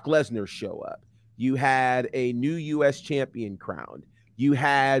Brock Lesnar show up. You had a new U.S. champion crowned. You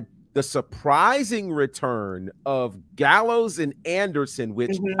had the surprising return of Gallows and Anderson,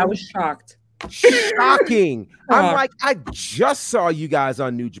 which I was shocked. Shocking. I'm like, I just saw you guys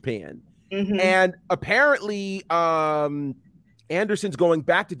on New Japan. And apparently Anderson's going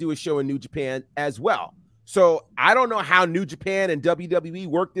back to do a show in New Japan as well. So I don't know how New Japan and WWE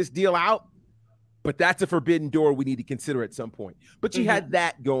work this deal out, but that's a forbidden door we need to consider at some point. But you had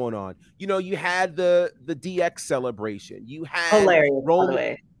that going on. You know, you had the DX celebration. You had hilarious,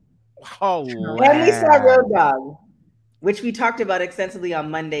 Roman. Hilarious. And we saw Road Dogg, which we talked about extensively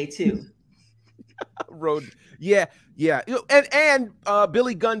on Monday too. Yeah. And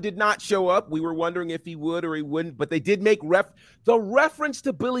Billy Gunn did not show up. We were wondering if he would or he wouldn't, but they did make the reference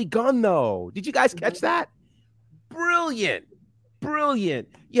to Billy Gunn, though. Did you guys catch that? Brilliant.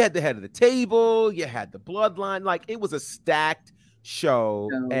 You had the head of the table, you had the bloodline. Like, it was a stacked show.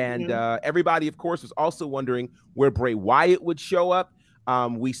 And everybody, of course, was also wondering where Bray Wyatt would show up.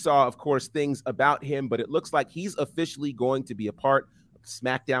 We saw, of course, things about him, but it looks like he's officially going to be a part of the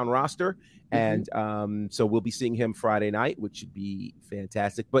SmackDown roster. And so we'll be seeing him Friday night, which should be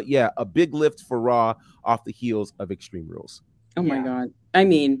fantastic. But yeah, a big lift for Raw off the heels of Extreme Rules. Oh my God. I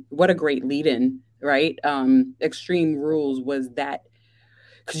mean, what a great lead-in, right? Extreme Rules was that,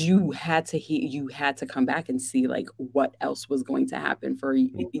 because you had to come back and see like what else was going to happen. For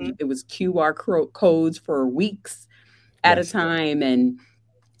it was QR codes for weeks at a time, and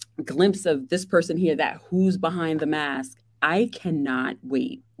a glimpse of this person here, that who's behind the mask. I cannot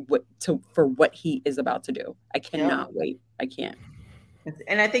wait for what he is about to do. I cannot wait. I can't.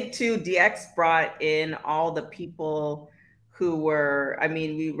 And I think too, DX brought in all the people who were, I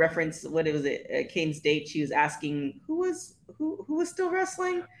mean, we referenced Kane's date. She was asking who was still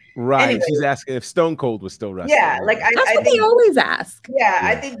wrestling. Right. Anyway, she's asking if Stone Cold was still wrestling. Yeah, like that's what they always ask. Yeah,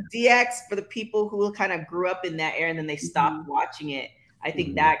 I think DX, for the people who kind of grew up in that era and then they stopped watching it, I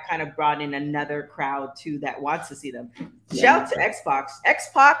think that kind of brought in another crowd too that wants to see them. Shout out to X-Pac.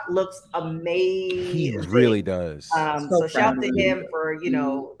 X-Pac looks amazing. He really does. So shout out to him for,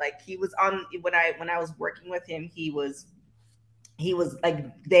 like, he was on when I was working with him, he was like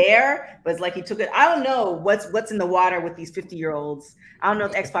there, but it's like he took it. I don't know what's in the water with these 50-year-olds. I don't know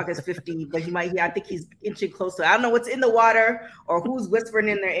if X-Pac is 50, but I think he's inching close to it. I don't know what's in the water or who's whispering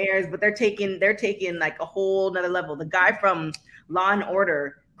in their ears, but they're taking like a whole nother level. The guy from Law and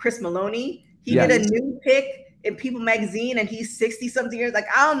Order, Chris Maloney, he did a new pick in People magazine, and he's 60-something years. Like,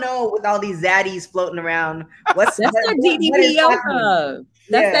 I don't know, with all these zaddies floating around. That's that DDP yoga.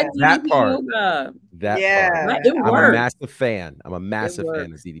 That's that DDP yoga. Part. It works. I'm a massive fan. I'm a massive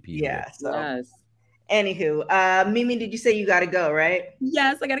fan of DDP yoga. Yes. Anywho, Mimi, did you say you got to go, right?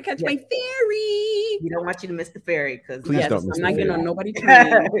 Yes, I got to catch my ferry. We don't want you to miss the ferry, because please don't miss I'm not getting on nobody's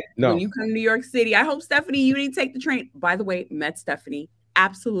train. No. When you come to New York City, I hope, Stephanie, you didn't take the train. By the way, met Stephanie.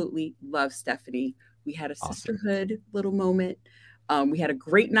 Absolutely love Stephanie. We had a sisterhood little moment. We had a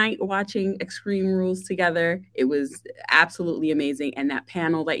great night watching Extreme Rules together. It was absolutely amazing. And that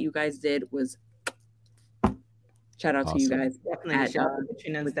panel that you guys did was, shout out to you guys. Definitely shout out to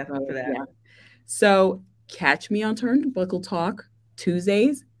Katrina and Stephanie for that. Yeah. So catch me on Turnbuckle Talk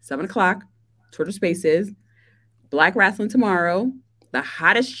Tuesdays, 7:00, Twitter Spaces, Black Wrestling tomorrow, the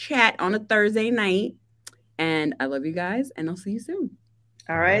hottest chat on a Thursday night. And I love you guys, and I'll see you soon.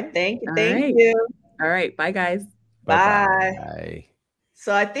 All right. Thank you. All right. Bye, guys. Bye.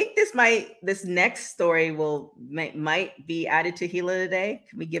 So I think this next story might be added to Heel of the Day.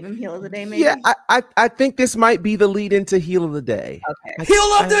 Can we give him Heel of the Day, maybe? Yeah, I think this might be the lead into Heel of the Day. Okay.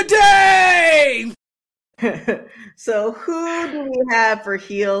 Heel of the Day! So who do we have for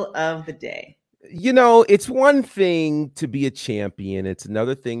Heel of the Day? You know, it's one thing to be a champion. It's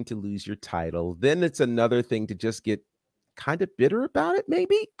another thing to lose your title. Then it's another thing to just get kind of bitter about it,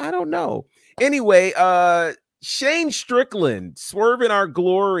 maybe. I don't know. Anyway, Shane Strickland, Swerve in Our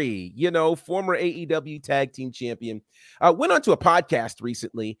Glory, former AEW tag team champion, went onto a podcast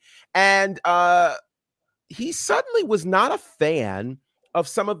recently, and he suddenly was not a fan of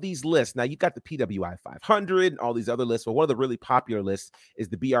some of these lists. Now, you got the PWI 500 and all these other lists, but one of the really popular lists is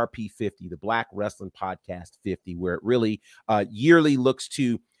the BRP 50, the Black Wrestling Podcast 50, where it really yearly looks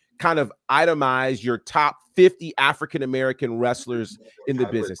to kind of itemize your top 50 African-American wrestlers in the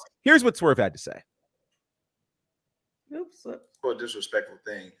business. Here's what Swerve had to say. Oops. For a disrespectful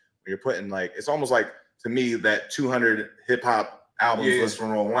thing, when you're putting it's almost like, to me, that 200 hip hop albums list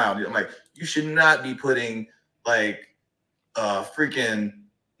from Rolling Loud. I'm like, you should not be putting freaking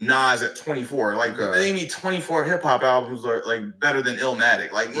Nas at 24. They need 24 hip hop albums are better than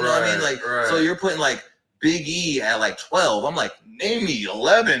Illmatic. You know what I mean? So you're putting Big E at 12. I'm like, name me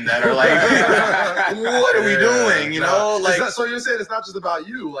 11 that are what are we doing? You know, so you're saying it's not just about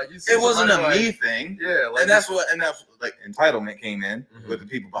you. It wasn't a me thing. Yeah, and that's entitlement came in with the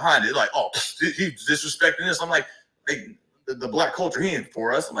people behind it. He's disrespecting this. I'm like the black culture he ain't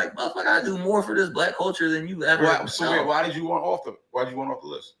for us. I'm like, motherfucker, I do more for this black culture than you ever. Why did you want off the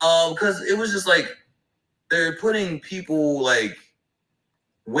list? Because it was just they're putting people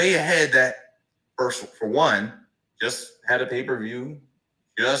way ahead that for one just had a pay-per-view,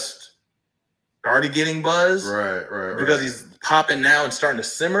 just started getting buzz. Right. Because he's popping now and starting to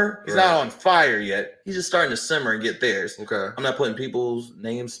simmer. He's not on fire yet. He's just starting to simmer and get theirs. Okay. I'm not putting people's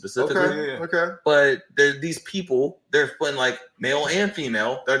names specifically. Okay. But these people, they're putting male and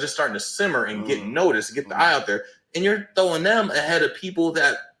female, they're just starting to simmer and get noticed, get the eye out there. And you're throwing them ahead of people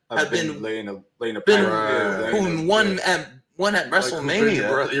that have been laying a pipe. Who won at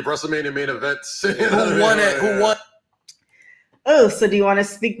WrestleMania. Your WrestleMania main events. Who won? Oh, so do you want to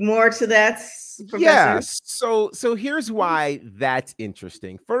speak more to that, Professor? Yes. So here's why that's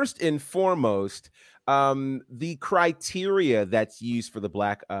interesting. First and foremost, the criteria that's used for the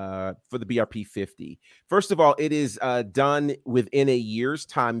BRP 50. First of all, it is done within a year's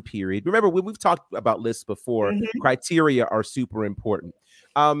time period. Remember, we've talked about lists before. Criteria are super important.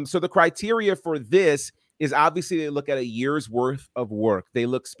 So the criteria for this is obviously they look at a year's worth of work. They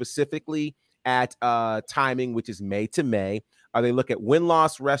look specifically at timing, which is May to May. They look at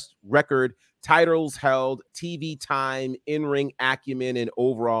win-loss record, titles held, TV time, in-ring acumen, and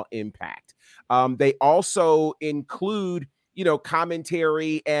overall impact. They also include,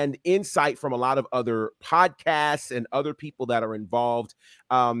 commentary and insight from a lot of other podcasts and other people that are involved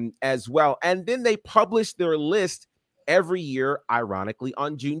as well. And then they publish their list every year, ironically,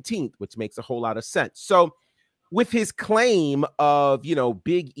 on Juneteenth, which makes a whole lot of sense. So with his claim of,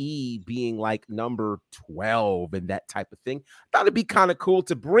 Big E being number 12 and that type of thing, I thought it'd be kind of cool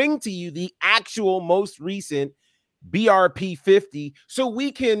to bring to you the actual most recent BRP 50 so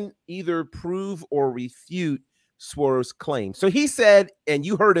we can either prove or refute Swerve's claim. So he said, and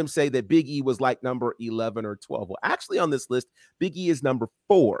you heard him say that Big E was number 11 or 12. Well, actually on this list, Big E is number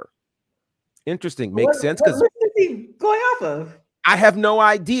 4. Interesting. Makes sense because what is he going off of? I have no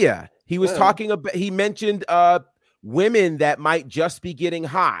idea. He was talking about, he mentioned women that might just be getting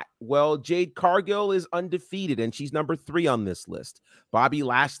hot. Well, Jade Cargill is undefeated and she's number 3 on this list. Bobby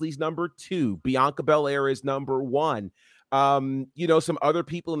Lashley's number 2. Bianca Belair is number 1. Some other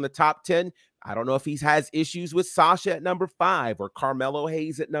people in the top 10. I don't know if he has issues with Sasha at number 5 or Carmelo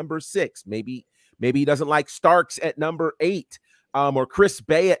Hayes at number 6. Maybe he doesn't like Starks at number 8. Or Chris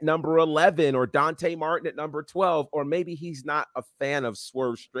Bay at number 11, or Dante Martin at number 12, or maybe he's not a fan of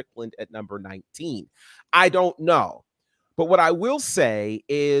Swerve Strickland at number 19. I don't know. But what I will say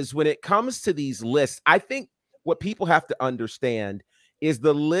is when it comes to these lists, I think what people have to understand is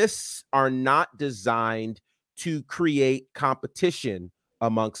the lists are not designed to create competition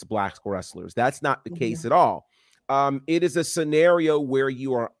amongst Black wrestlers. That's not the case at all. It is a scenario where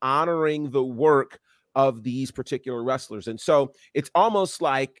you are honoring the work of these particular wrestlers. And so it's almost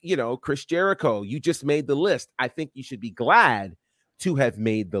like, Chris Jericho, you just made the list. I think you should be glad to have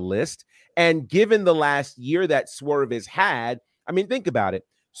made the list. And given the last year that Swerve has had, I mean, think about it.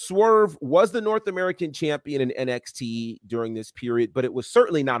 Swerve was the North American champion in NXT during this period, but it was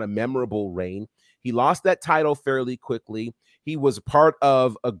certainly not a memorable reign. He lost that title fairly quickly. He was part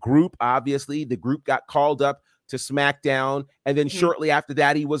of a group. Obviously, the group got called up to SmackDown. And then shortly after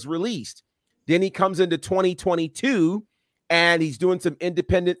that, he was released. Then he comes into 2022 and he's doing some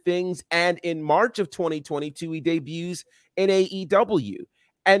independent things. And in March of 2022, he debuts in AEW.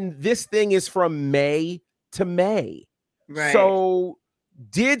 And this thing is from May to May. Right. So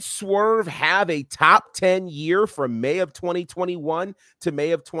Did Swerve have a top 10 year from May of 2021 to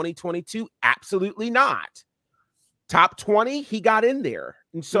May of 2022? Absolutely not. Top 20, he got in there.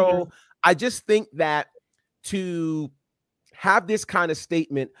 And so I just think that to have this kind of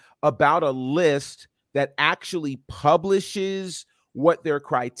statement about a list that actually publishes what their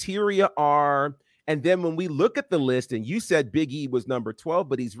criteria are, and then when we look at the list, and you said Big E was number 12,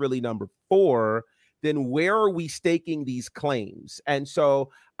 but he's really number 4, then where are we staking these claims? And so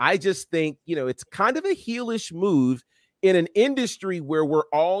I just think, it's kind of a heelish move in an industry where we're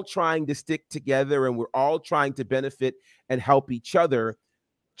all trying to stick together and we're all trying to benefit and help each other.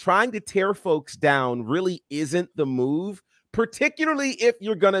 Trying to tear folks down really isn't the move, particularly if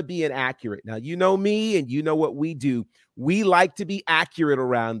you're going to be inaccurate. Now, you know me and you know what we do. We like to be accurate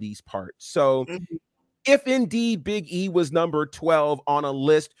around these parts. So if indeed Big E was number 12 on a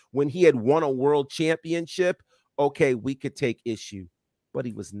list when he had won a world championship, okay, we could take issue, but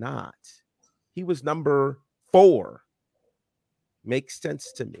he was not. He was number 4. Makes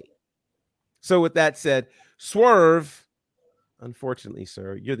sense to me. So with that said, Swerve, unfortunately,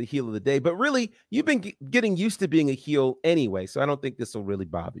 sir, you're the heel of the day, but really you've been getting used to being a heel anyway. So I don't think this will really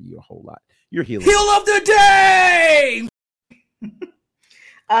bother you a whole lot. You're heel of the day.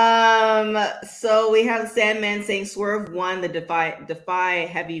 So we have Sandman saying Swerve won the Defy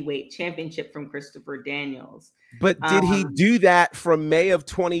Heavyweight Championship from Christopher Daniels. But did he do that from May of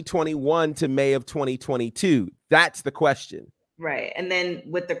 2021 to May of 2022? That's the question. Right. And then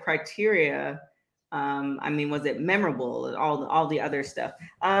with the criteria, was it memorable and all the other stuff?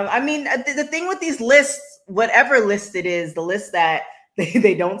 The thing with these lists, whatever list it is, the list that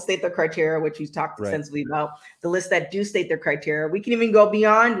they don't state the criteria, which we've talked extensively about, the lists that do state their criteria, we can even go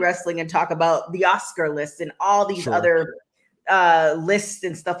beyond wrestling and talk about the Oscar list and all these other lists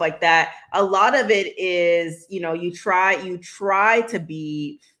and stuff like that. A lot of it is, you try to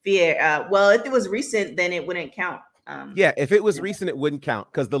be fair. Well, if it was recent, then it wouldn't count. If it was recent, it wouldn't count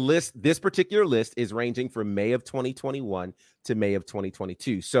because this particular list is ranging from May of 2021 to May of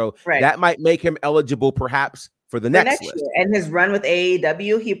 2022. So that might make him eligible perhaps for the next list. Year. And his run with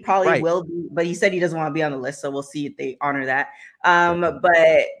AEW, he probably will be, but he said he doesn't want to be on the list. So we'll see if they honor that.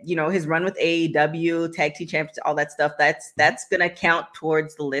 But his run with AEW, tag team champions, all that stuff, that's going to count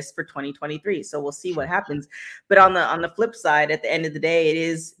towards the list for 2023. So we'll see what happens. But on the flip side, at the end of the day,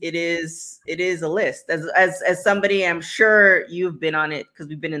 it is a list. As somebody, I'm sure you've been on it because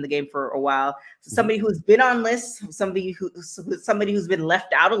we've been in the game for a while. So somebody who's been on lists, somebody who's been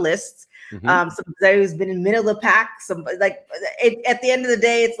left out of lists, somebody who's been in the middle of the pack, at the end of the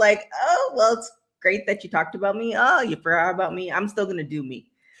day, it's like, oh, well, it's great that you talked about me. Oh, you forgot about me. I'm still going to do me.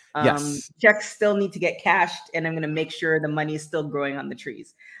 Checks still need to get cashed, and I'm going to make sure the money is still growing on the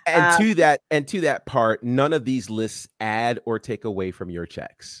trees. And to that part, none of these lists add or take away from your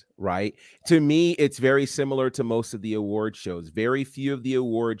checks, right? To me, it's very similar to most of the award shows. Very few of the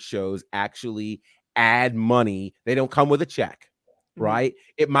award shows actually add money. They don't come with a check. Right.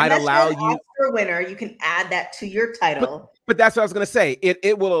 It might allow you Oscar winner. You can add that to your title. But that's what I was going to say.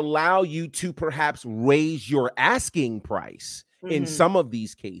 It will allow you to perhaps raise your asking price in some of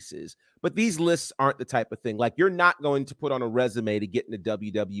these cases. But these lists aren't the type of thing. Like, you're not going to put on a resume to get into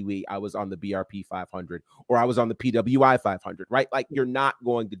WWE. I was on the BRP 500 or I was on the PWI 500. Right. Like, you're not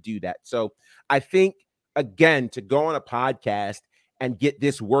going to do that. So I think, again, to go on a podcast and get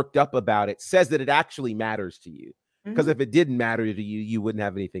this worked up about it says that it actually matters to you. Because if it didn't matter to you, you wouldn't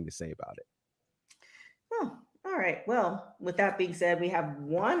have anything to say about it. Oh, all right. Well, with that being said, we have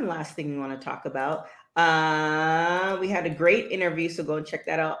one last thing we want to talk about. We had a great interview, so go and check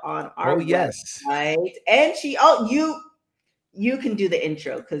that out on our website. And you can do the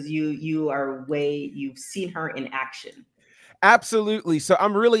intro because you've seen her in action. Absolutely. So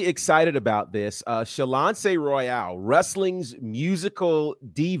I'm really excited about this. Shalance Royale, wrestling's musical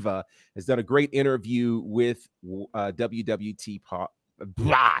diva, has done a great interview with WWT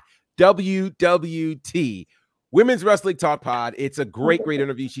Women's Wrestling Talk Pod. It's a great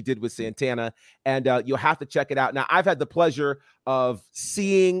interview she did with Santana, and you'll have to check it out. Now, I've had the pleasure of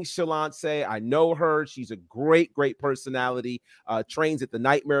seeing Shalance. I know her. She's a great personality, trains at the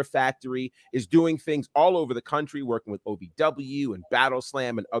Nightmare Factory, is doing things all over the country, working with OVW and Battle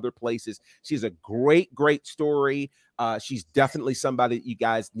Slam and other places. She's a great story. She's definitely somebody that you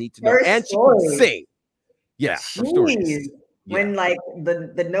guys need to know. And she can sing. Yeah, her story. When like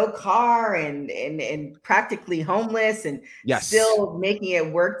the no car and practically homeless and still making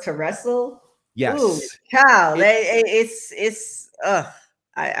it work to wrestle. Yes. Ooh, child. It's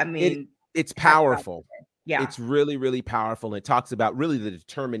powerful. Yeah. It's really, really powerful. And it talks about really the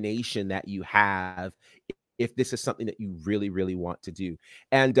determination that you have if this is something that you really, really want to do.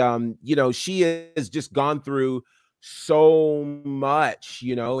 And, she has just gone through so much,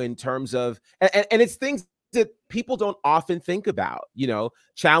 in terms of, and it's things that people don't often think about,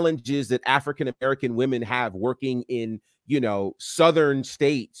 challenges that African-American women have working in, southern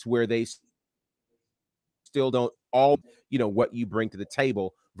states where they still don't all, what you bring to the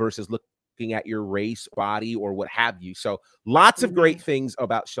table versus looking at your race, body, or what have you. So lots of great things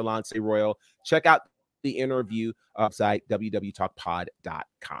about Shalonce Royal. Check out the interview site,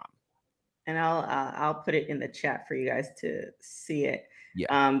 www.talkpod.com. And I'll put it in the chat for you guys to see it.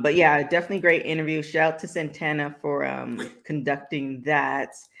 Yeah. But yeah, definitely great interview. Shout out to Santana for conducting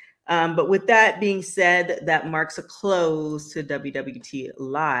that. But with that being said, that marks a close to WWT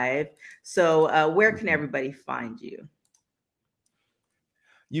Live. So where can everybody find you?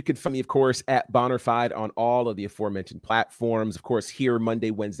 You can find me, of course, at Bonnerfied on all of the aforementioned platforms. Of course, here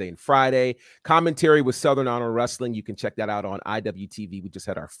Monday, Wednesday, and Friday. Commentary with Southern Honor Wrestling. You can check that out on IWTV. We just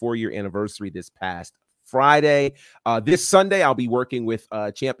had our 4-year anniversary this past Friday. This Sunday, I'll be working with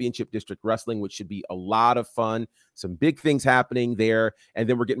Championship District Wrestling, which should be a lot of fun. Some big things happening there. And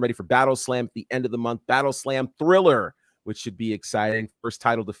then we're getting ready for Battle Slam at the end of the month. Battle Slam Thriller, which should be exciting. First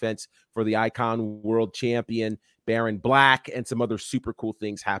title defense for the Icon World Champion, Baron Black, and some other super cool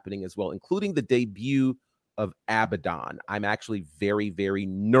things happening as well, including the debut of Abaddon. I'm actually very, very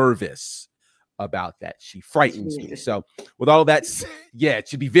nervous about that. She frightens me. So with all that, yeah, it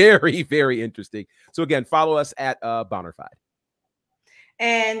should be very, very interesting. So again, follow us at Bonnerfied.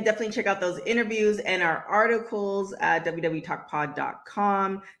 And definitely check out those interviews and our articles at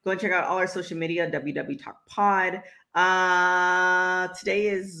www.talkpod.com. Go and check out all our social media, www.talkpod. Today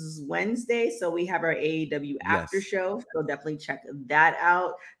is Wednesday, so we have our AEW after show. So definitely check that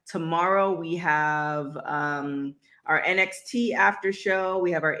out. Tomorrow we have our NXT after show,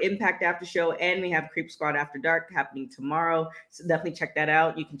 we have our Impact after show, and we have Creep Squad After Dark happening tomorrow. So definitely check that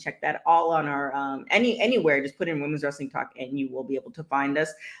out. You can check that all on our anywhere. Just put in Women's Wrestling Talk, and you will be able to find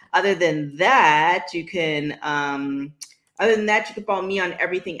us. Other than that, you can follow me on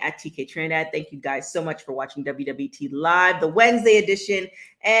everything at TK Trinidad. Thank you guys so much for watching WWT Live, the Wednesday edition,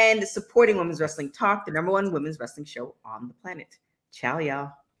 and supporting Women's Wrestling Talk, the #1 women's wrestling show on the planet. Ciao,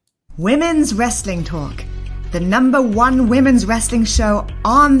 y'all. Women's Wrestling Talk, the #1 women's wrestling show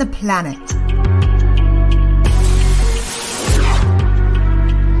on the planet.